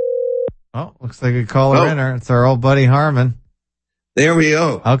oh, looks like a caller in her. It's our old buddy Harmon. There we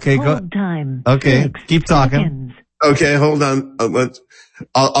go. Okay, go. Time. Okay, keep talking. Seconds. Okay, hold on.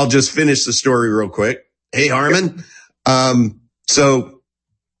 I'll just finish the story real quick. Hey, Harmon. So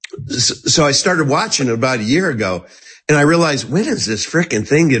I started watching it about a year ago, and I realized, when is this frickin'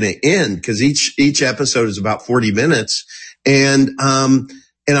 thing going to end? Because each episode is about 40 minutes. And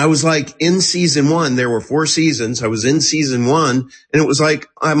I was like in season 1, there were 4 seasons. I was in season 1, and it was like,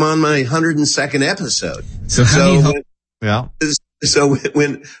 I'm on my 102nd episode. So how do you help? Yeah. So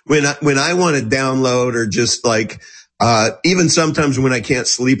when I want to download, or just like, even sometimes when I can't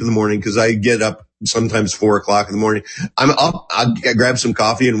sleep in the morning, because I get up sometimes 4:00 in the morning, I'm up, I grab some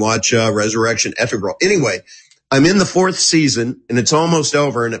coffee and watch, Resurrection Integral. Anyway, I'm in the 4th season and it's almost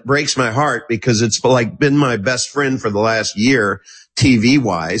over, and it breaks my heart because it's like been my best friend for the last year, TV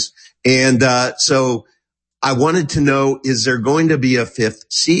wise. And, so I wanted to know, is there going to be a 5th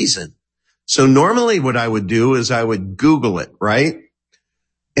season? So normally what I would do is I would Google it, right?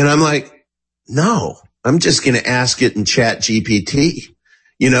 And I'm like, no, I'm just going to ask it in Chat GPT,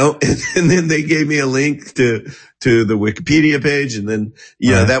 and then they gave me a link to the Wikipedia page. And then,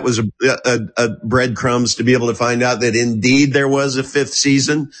 that was a breadcrumbs to be able to find out that indeed there was a 5th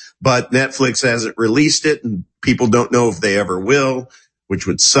season, but Netflix hasn't released it and people don't know if they ever will, which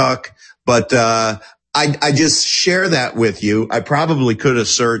would suck. But, I just share that with you. I probably could have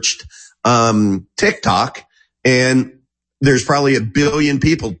searched, TikTok, and there's probably 1 billion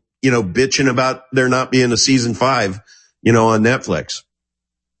people, bitching about there not being a season 5, on Netflix.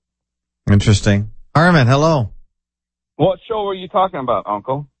 Interesting. Armin, hello. What show were you talking about,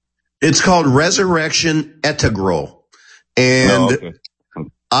 Uncle? It's called Resurrection Integral. And okay.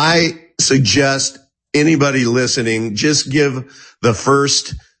 I suggest anybody listening, just give the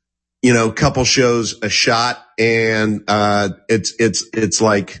first, couple shows a shot, and, it's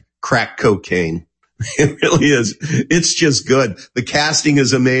like crack cocaine. It really is. It's just good. The casting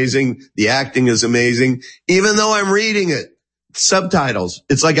is amazing. The acting is amazing. Even though I'm reading it, subtitles.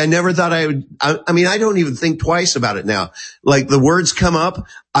 It's like I never thought I would. I mean, I don't even think twice about it now. Like the words come up,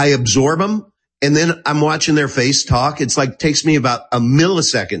 I absorb them, and then I'm watching their face talk. It's like takes me about a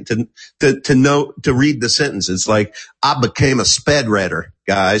millisecond to read the sentence. It's like I became a sped reader,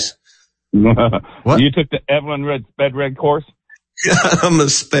 guys. What? You took the Evelyn Red sped read course? I'm a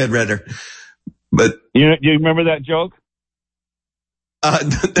sped reader. But you remember that joke? You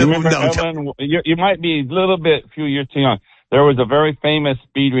remember no, Evelyn? You might be a little bit, few years too young. There was a very famous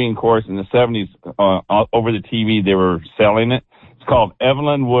speed reading course in the 70s over the TV. They were selling it. It's called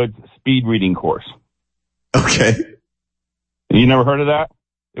Evelyn Wood's Speed Reading Course. Okay. You never heard of that?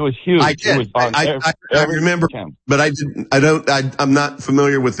 It was huge. I did. It was I remember, but I'm not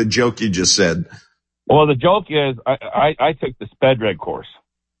familiar with the joke you just said. Well, the joke is I took the sped read course.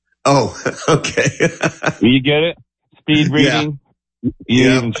 Oh, okay. You get it? Speed reading. Yeah. You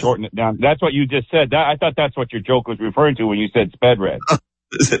even shorten it down. That's what you just said. I thought that's what your joke was referring to when you said sped read.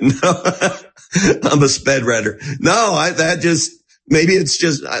 No, I'm a sped reader. No, maybe it's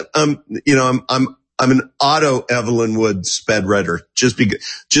just, I'm an auto Evelyn Wood sped reader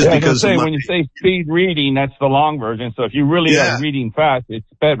because when you say speed reading, that's the long version. So if you really are reading fast, it's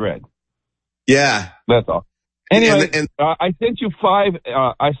sped read. Yeah. That's all. Anyway, I sent you 5,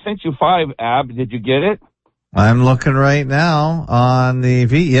 Ab. Did you get it? I'm looking right now on the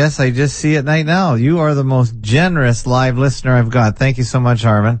Yes, I just see it right now. You are the most generous live listener I've got. Thank you so much,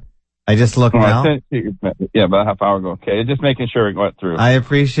 Armin. I just looked now. About a half hour ago. Okay, just making sure it went through. I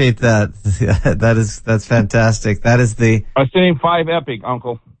appreciate that. That's fantastic. That is the. I'm sending 5 Epic,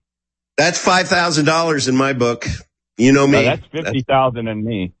 Uncle. That's $5,000 in my book. You know me. That's 50,000 in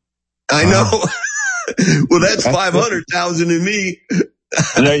me. I know. Well, that's 500,000 in me.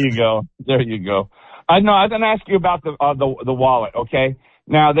 There you go. I know. I was going to ask you about the wallet. Okay.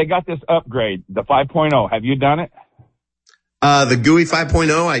 Now they got this upgrade, the 5.0. Have you done it? The GUI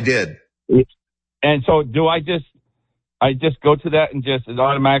 5.0, I did. And so do I just go to that and it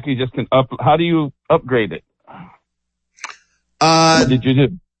automatically just can how do you upgrade it? What did you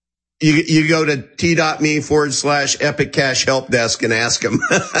do? You go to t.me/Epic Cash Help Desk and ask them.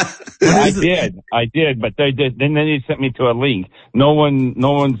 I did, but they did. Then they sent me to a link. No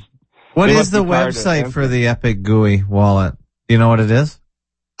one's. What is the website for the Epic GUI wallet? Do you know what it is?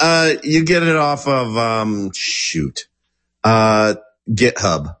 You get it off of,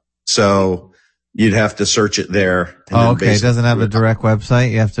 GitHub. So you'd have to search it there. Oh, okay. It doesn't have a direct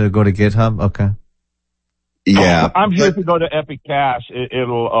website. You have to go to GitHub. Okay. Yeah. I'm sure if you go to Epic Cash,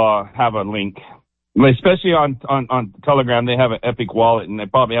 it'll have a link. Especially on Telegram, they have an Epic wallet, and they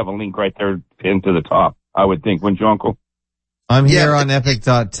probably have a link right there pinned to the top, I would think. Wouldn't you, Uncle? I'm here on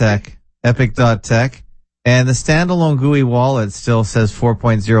epic.tech, and the standalone GUI wallet still says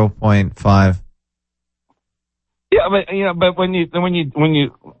 4.0.5. Yeah, but when you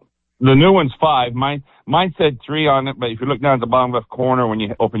the new one's 5. Mine said 3 on it, but if you look down at the bottom left corner when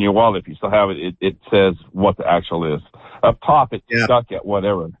you open your wallet, if you still have it, it says what the actual is. Up top, it's stuck at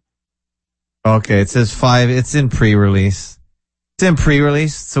whatever. Okay, it says 5. It's in pre-release. So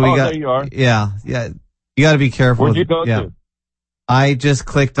there you are. Yeah. You got to be careful. Where'd you go to? I just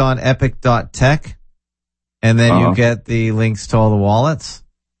clicked on epic.tech, and then you get the links to all the wallets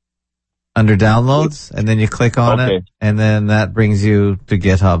under downloads, and then you click on it, and then that brings you to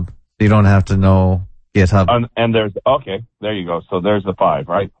GitHub. You don't have to know GitHub. And there you go. So there's the 5,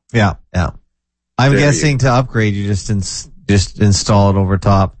 right? Yeah. I'm guessing to upgrade, you just install it over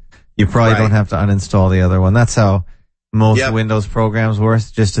top. You probably don't have to uninstall the other one. That's how most Windows programs work.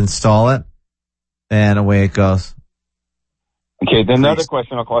 Just install it, and away it goes. Okay, then another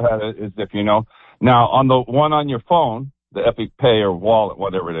question I'll ahead is if you know. Now, on the one on your phone, the Epic Pay or wallet,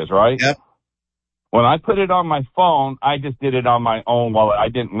 whatever it is, right? Yep. When I put it on my phone, I just did it on my own wallet. I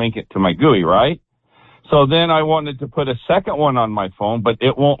didn't link it to my GUI, right? So then I wanted to put a second one on my phone, but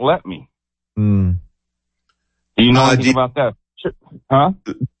it won't let me. Do you know anything about that? Huh?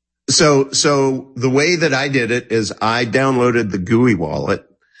 So the way that I did it is I downloaded the GUI wallet,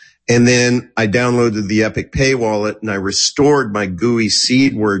 and then I downloaded the Epic Pay wallet, and I restored my GUI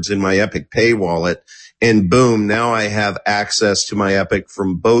seed words in my Epic Pay wallet, and boom, now I have access to my Epic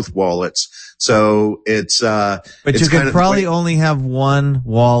from both wallets. So it's but you can probably only have one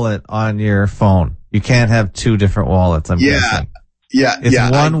wallet on your phone. You can't have two different wallets. I'm guessing.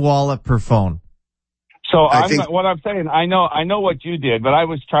 It's one wallet per phone. So what I'm saying, I know what you did, but I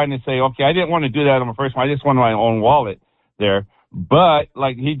was trying to say, okay, I didn't want to do that on my first one. I just wanted my own wallet there. But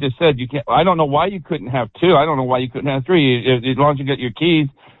like he just said, you can't. I don't know why you couldn't have two. I don't know why you couldn't have three. As long as you get your keys.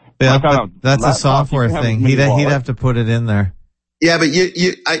 Yeah, that's a software thing. He'd have to put it in there. Yeah, but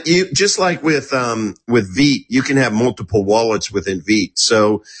you just like with Veet, you can have multiple wallets within Veet.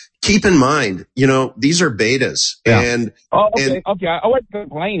 So keep in mind, these are betas. Yeah. And okay. I wasn't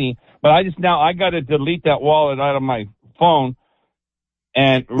complaining, but I got to delete that wallet out of my phone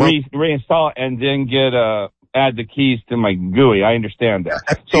and reinstall it, and then add the keys to my GUI. I understand that.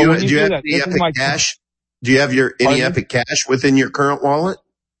 So do you have any Epic Cash? Do you have any Epic Cash within your current wallet?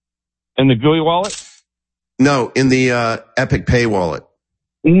 In the GUI wallet? No, in the Epic Pay wallet.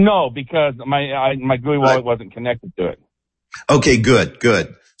 No, because my GUI wallet wasn't connected to it. Okay, good.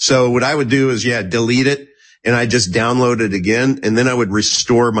 So what I would do is, delete it, and I just download it again, and then I would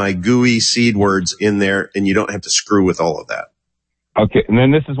restore my GUI seed words in there, and you don't have to screw with all of that. Okay, and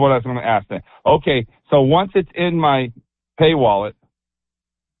then this is what I was going to ask then. Okay, so once it's in my Pay wallet,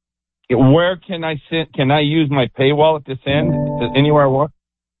 where can I send? Can I use my Pay wallet to send to anywhere I want?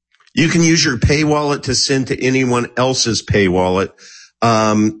 You can use your Pay wallet to send to anyone else's Pay wallet.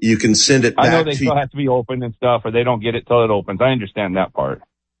 You can send it back. I know they still have to be open and stuff, or they don't get it till it opens. I understand that part.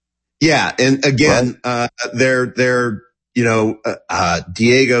 Yeah, and again,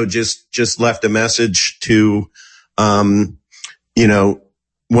 Diego just left a message to, one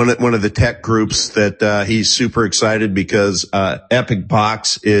of the tech groups that he's super excited because Epic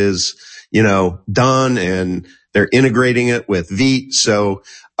Box is done, and they're integrating it with Veet. So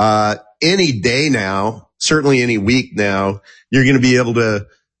any day now, certainly any week now, you're going to be able to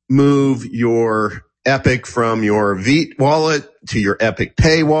move your Epic from your Veet wallet to your Epic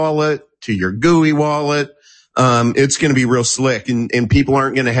Pay wallet to your GUI wallet. It's going to be real slick, and people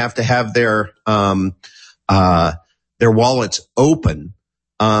aren't going to have their wallets open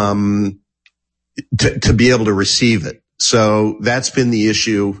to be able to receive it. So that's been the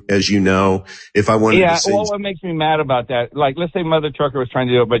issue, as you know. If I wanted to say, what makes me mad about that? Like, let's say Mother Trucker was trying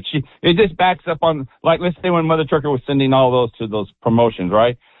to do it, but it just backs up on, like, let's say when Mother Trucker was sending all those to those promotions,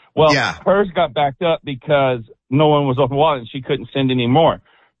 right? Well, hers got backed up because no one was open wallet and she couldn't send any more.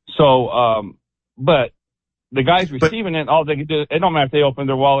 So, but the guys receiving it, all they can do, it don't matter if they open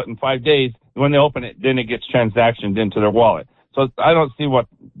their wallet in 5 days. When they open it, then it gets transactioned into their wallet. So I don't see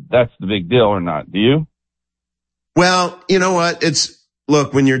that's the big deal or not. Do you? Well, you know what?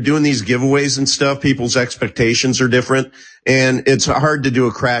 Look, when you're doing these giveaways and stuff, people's expectations are different, and it's hard to do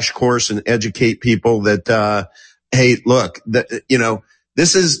a crash course and educate people that, hey, look,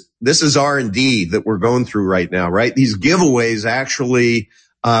 this is R&D that we're going through right now, right? These giveaways actually,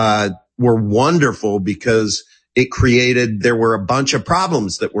 were wonderful because there were a bunch of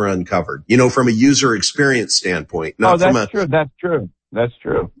problems that were uncovered, from a user experience standpoint. That's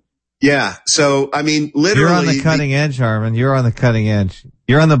true. Yeah. So, I mean, literally. You're on the cutting edge, Harmon. You're on the cutting edge.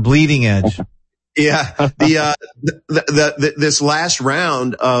 You're on the bleeding edge. Yeah. This last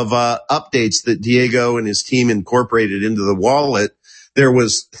round of, updates that Diego and his team incorporated into the wallet, there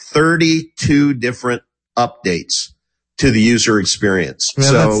was 32 different updates to the user experience. Yeah,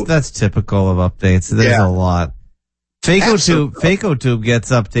 so that's typical of updates. There's a lot. FacoTube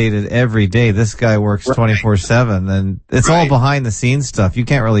gets updated every day. This guy works 24/7, and it's all behind the scenes stuff. You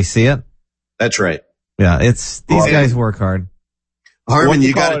can't really see it. That's right. Yeah, these guys work hard. Harmon,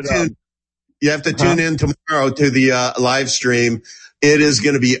 you have to tune in tomorrow to the live stream. It is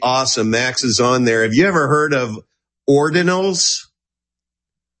going to be awesome. Max is on there. Have you ever heard of ordinals?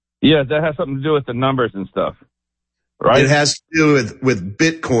 Yeah, that has something to do with the numbers and stuff. Right. It has to do with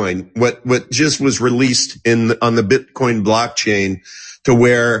Bitcoin, what just was released on the Bitcoin blockchain, to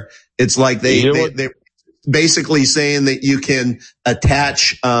where It's like they're basically saying that you can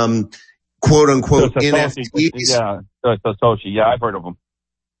attach, quote unquote NFTs. Yeah, Satoshi. Yeah, I've heard of them.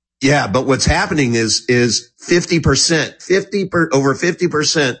 Yeah, but what's happening is 50%, over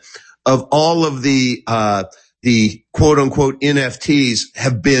 50% of all of the quote unquote NFTs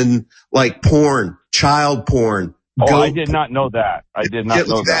have been like porn, child porn. Oh, I did not know that. I did not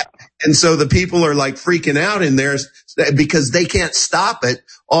know that. And so the people are like freaking out in there because they can't stop it.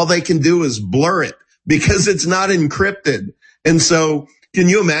 All they can do is blur it because it's not encrypted. And so can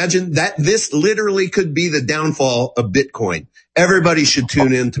you imagine that this literally could be the downfall of Bitcoin? Everybody should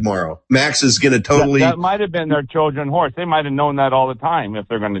tune in tomorrow. Max is going to totally. That might have been their Trojan horse. They might have known that all the time if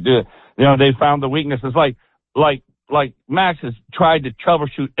they're going to do it. You know, they found the weaknesses. Like Max has tried to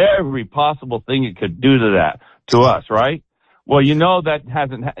troubleshoot every possible thing it could do to us, right? Well, you know, that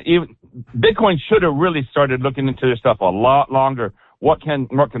hasn't even Bitcoin should have really started looking into this stuff a lot longer. What can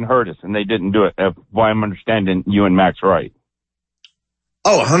hurt us? And they didn't do it. If I'm understanding you and Max right.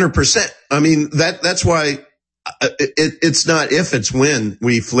 Oh, 100%. I mean, that's why it's not if, it's when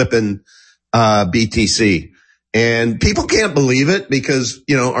we flipping BTC. And people can't believe it because,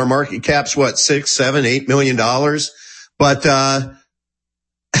 you know, our market cap's what, $6, $7, $8 million. But,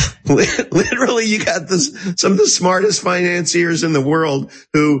 literally you got some of the smartest financiers in the world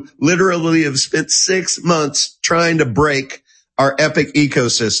who literally have spent 6 months trying to break our Epic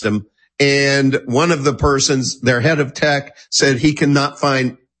ecosystem. And one of the persons, their head of tech, said he cannot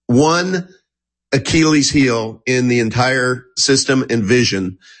find one Achilles heel in the entire system and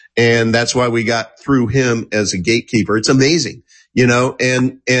vision. And that's why we got through him as a gatekeeper. It's amazing, you know,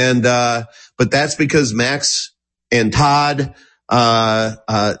 but that's because Max and Todd,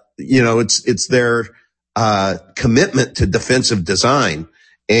 you know, it's their, commitment to defensive design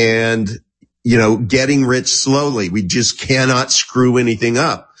and, you know, getting rich slowly. We just cannot screw anything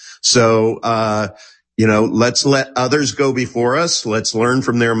up. So, you know, let's let others go before us. Let's learn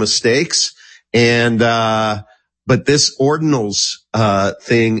from their mistakes. And, but this ordinals,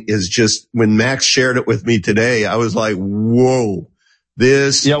 thing is just, when Max shared it with me today, I was like, whoa, what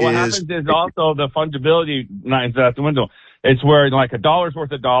happens is also the fungibility is out the window. It's where like $1's worth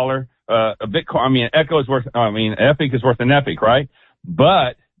 $1, a Bitcoin, Epic is worth an Epic, right?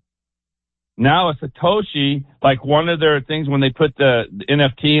 But now a Satoshi, like one of their things when they put the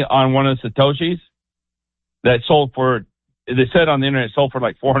NFT on one of the Satoshis that sold for, they said on the internet, sold for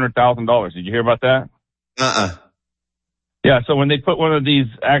like $400,000. Did you hear about that? Yeah, so when they put one of these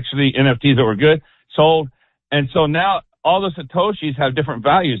actually NFTs that were good, sold, and so now all the Satoshis have different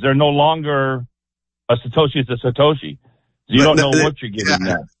values. They're no longer a Satoshi is a Satoshi. You don't know what you're getting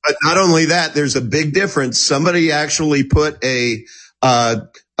now. But not only that, there's a big difference. Somebody actually put a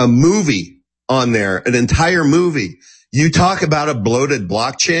movie on there, an entire movie. You talk about a bloated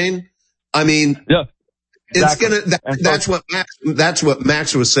blockchain. I mean, yeah. Exactly. That's what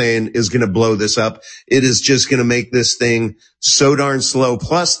Max was saying is going to blow this up. It is just going to make this thing so darn slow.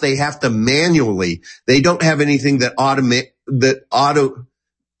 Plus they have to manually, they don't have anything that's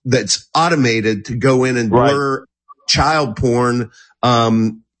automated to go in and blur child porn,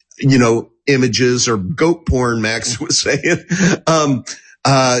 you know, images or goat porn, Max was saying.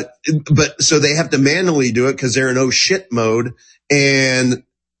 But so they have to manually do it because they're in oh shit mode. And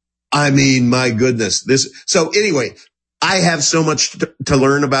I mean, my goodness, so anyway, I have so much to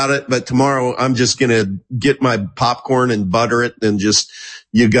learn about it, but tomorrow I'm just going to get my popcorn and butter it and just,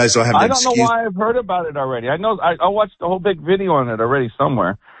 you guys will have to excuse. I don't know why I've heard about it already. I know I watched the whole big video on it already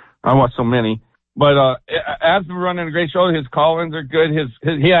somewhere. I watched so many, but, Ab's been running a great show. His call-ins are good.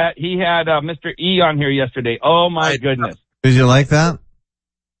 He had Mr. E on here yesterday. Oh my goodness. Did you like that?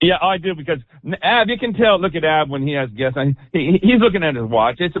 Yeah, I do, because Ab, you can tell, look at Ab when he has guests. He's looking at his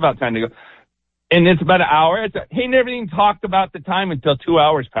watch. It's about time to go. And it's about an hour. He never even talked about the time until 2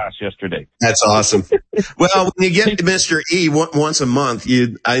 hours passed yesterday. That's awesome. Well, when you get to Mr. E once a month,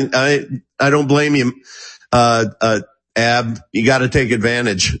 I don't blame you, Ab. You got to take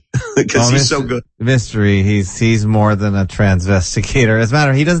advantage because he's so good. Mr. E, he's more than a transvestigator. As a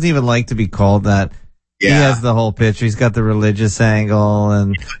matter, he doesn't even like to be called that. Yeah. He has the whole picture. He's got the religious angle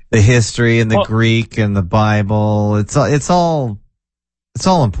and the history and the Greek and the Bible. It's all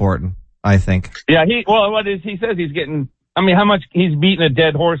important, I think. Yeah, he says he's getting, I mean, how much he's beating a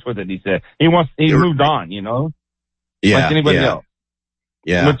dead horse with it, he said. He's moved on, you know? Yeah. Like anybody else.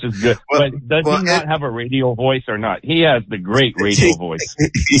 Yeah. Which is good. But does he not have a radio voice or not? He has the great radio voice.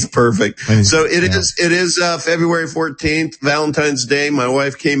 He's perfect. So it is February 14th, Valentine's Day. My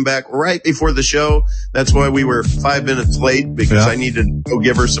wife came back right before the show. That's why we were 5 minutes late, because I needed to go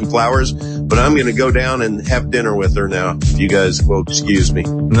give her some flowers. but I'm going to go down and have dinner with her now, if you guys will excuse me.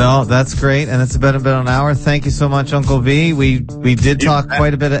 No, that's great. And it's been about an hour. Thank you so much, Uncle V. We did talk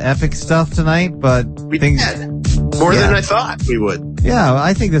quite a bit of epic stuff tonight, but we did. More than I thought we would. Yeah,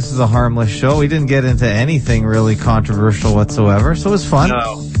 I think this is a harmless show. We didn't get into anything really controversial whatsoever, so it was fun.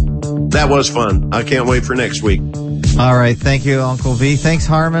 No, that was fun. I can't wait for next week. All right. Thank you, Uncle V. Thanks,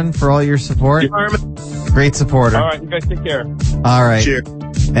 Harmon, for all your support. Harmon. Great supporter. All right, you guys take care. All right. Cheers.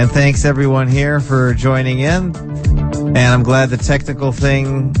 And thanks everyone here for joining in. And I'm glad the technical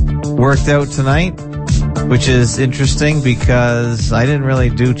thing worked out tonight, which is interesting because I didn't really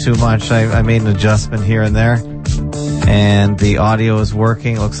do too much. I made an adjustment here and there, and the audio is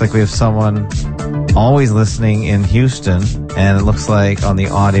working. It looks like we have someone always listening in Houston, and it looks like on the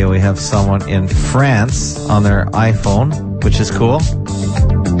audio we have someone in France on their iPhone, which is cool.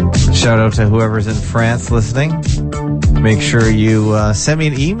 Shout out to whoever's in France listening. Make sure you send me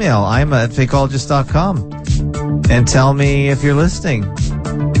an email, ima@fakeologist.com, and tell me if you're listening.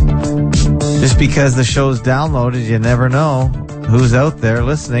 Just because the show's downloaded, you never know who's out there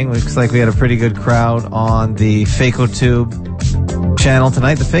listening. Looks like we had a pretty good crowd on the FakeoTube channel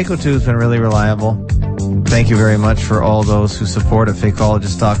tonight. The FakeoTube's been really reliable. Thank you very much for all those who support at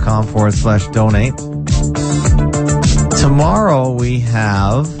fakeologist.com/donate. Tomorrow we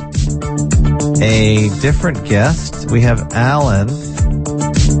have a different guest. We have Alan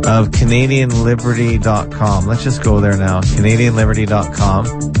of CanadianLiberty.com. Let's just go there now. CanadianLiberty.com.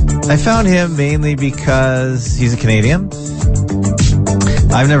 I found him mainly because he's a Canadian.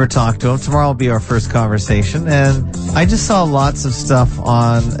 I've never talked to him. Tomorrow will be our first conversation. And I just saw lots of stuff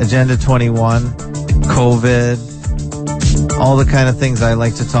on Agenda 21, COVID, all the kind of things I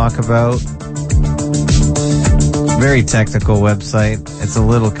like to talk about. Very technical website. It's a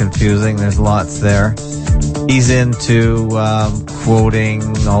little confusing. There's lots there. He's into quoting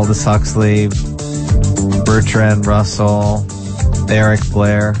Aldous Huxley, Bertrand Russell, Eric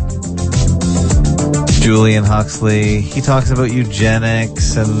Blair, Julian Huxley. He talks about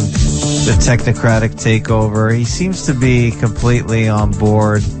eugenics and the technocratic takeover. He seems to be completely on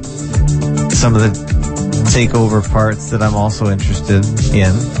board some of the takeover parts that I'm also interested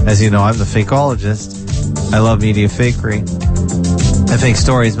in. As you know, I'm the fakeologist. I love media fakery. I fake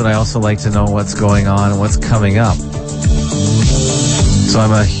stories, but I also like to know what's going on and what's coming up. So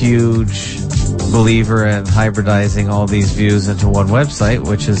I'm a huge believer in hybridizing all these views into one website,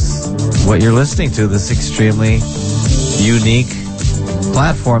 which is what you're listening to, this extremely unique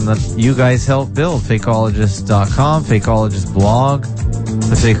platform that you guys helped build. Fakeologist.com, Fakeologist blog,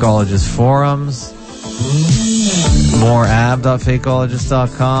 the Fakeologist forums,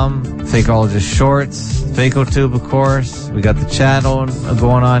 moreab.fakeologist.com, Fakeologist shorts, FakeoTube, of course. We got the chat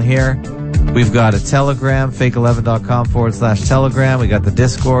going on here. We've got a Telegram, fake11.com/Telegram. We got the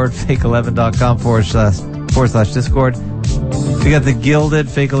Discord, fake11.com/Discord. We got the Gilded,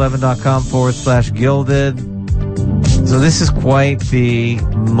 fake11.com/Gilded. So this is quite the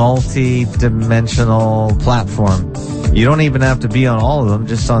multi-dimensional platform. You don't even have to be on all of them,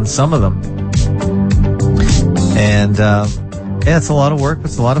 just on some of them. And, yeah, it's a lot of work, but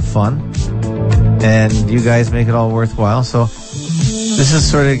it's a lot of fun. And you guys make it all worthwhile. So this is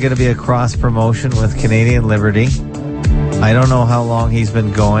sort of going to be a cross promotion with Canadian Liberty. I don't know how long he's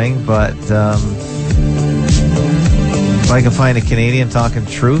been going, but if I can find a Canadian talking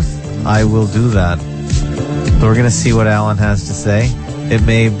truth, I will do that. So we're going to see what Alan has to say. It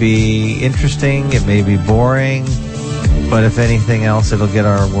may be interesting, it may be boring, but if anything else, it'll get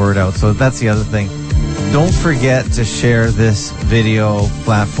our word out. So that's the other thing. Don't forget to share this video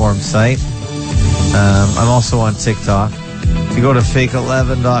platform site. I'm also on TikTok. You go to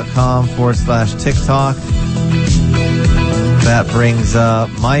fake11.com/TikTok. That brings up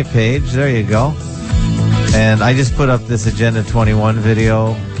my page. There you go. And I just put up this Agenda 21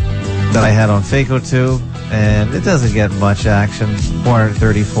 video that I had on FakeoTube, and it doesn't get much action.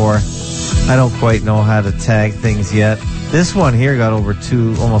 434. I don't quite know how to tag things yet. This one here got over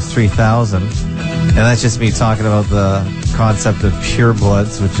almost 3,000. And that's just me talking about the concept of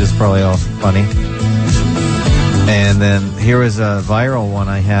purebloods, which is probably all funny. And then here was a viral one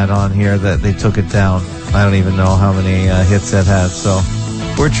I had on here that they took it down. I don't even know how many hits that had. So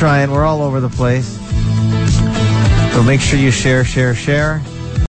we're trying. We're all over the place. So make sure you share.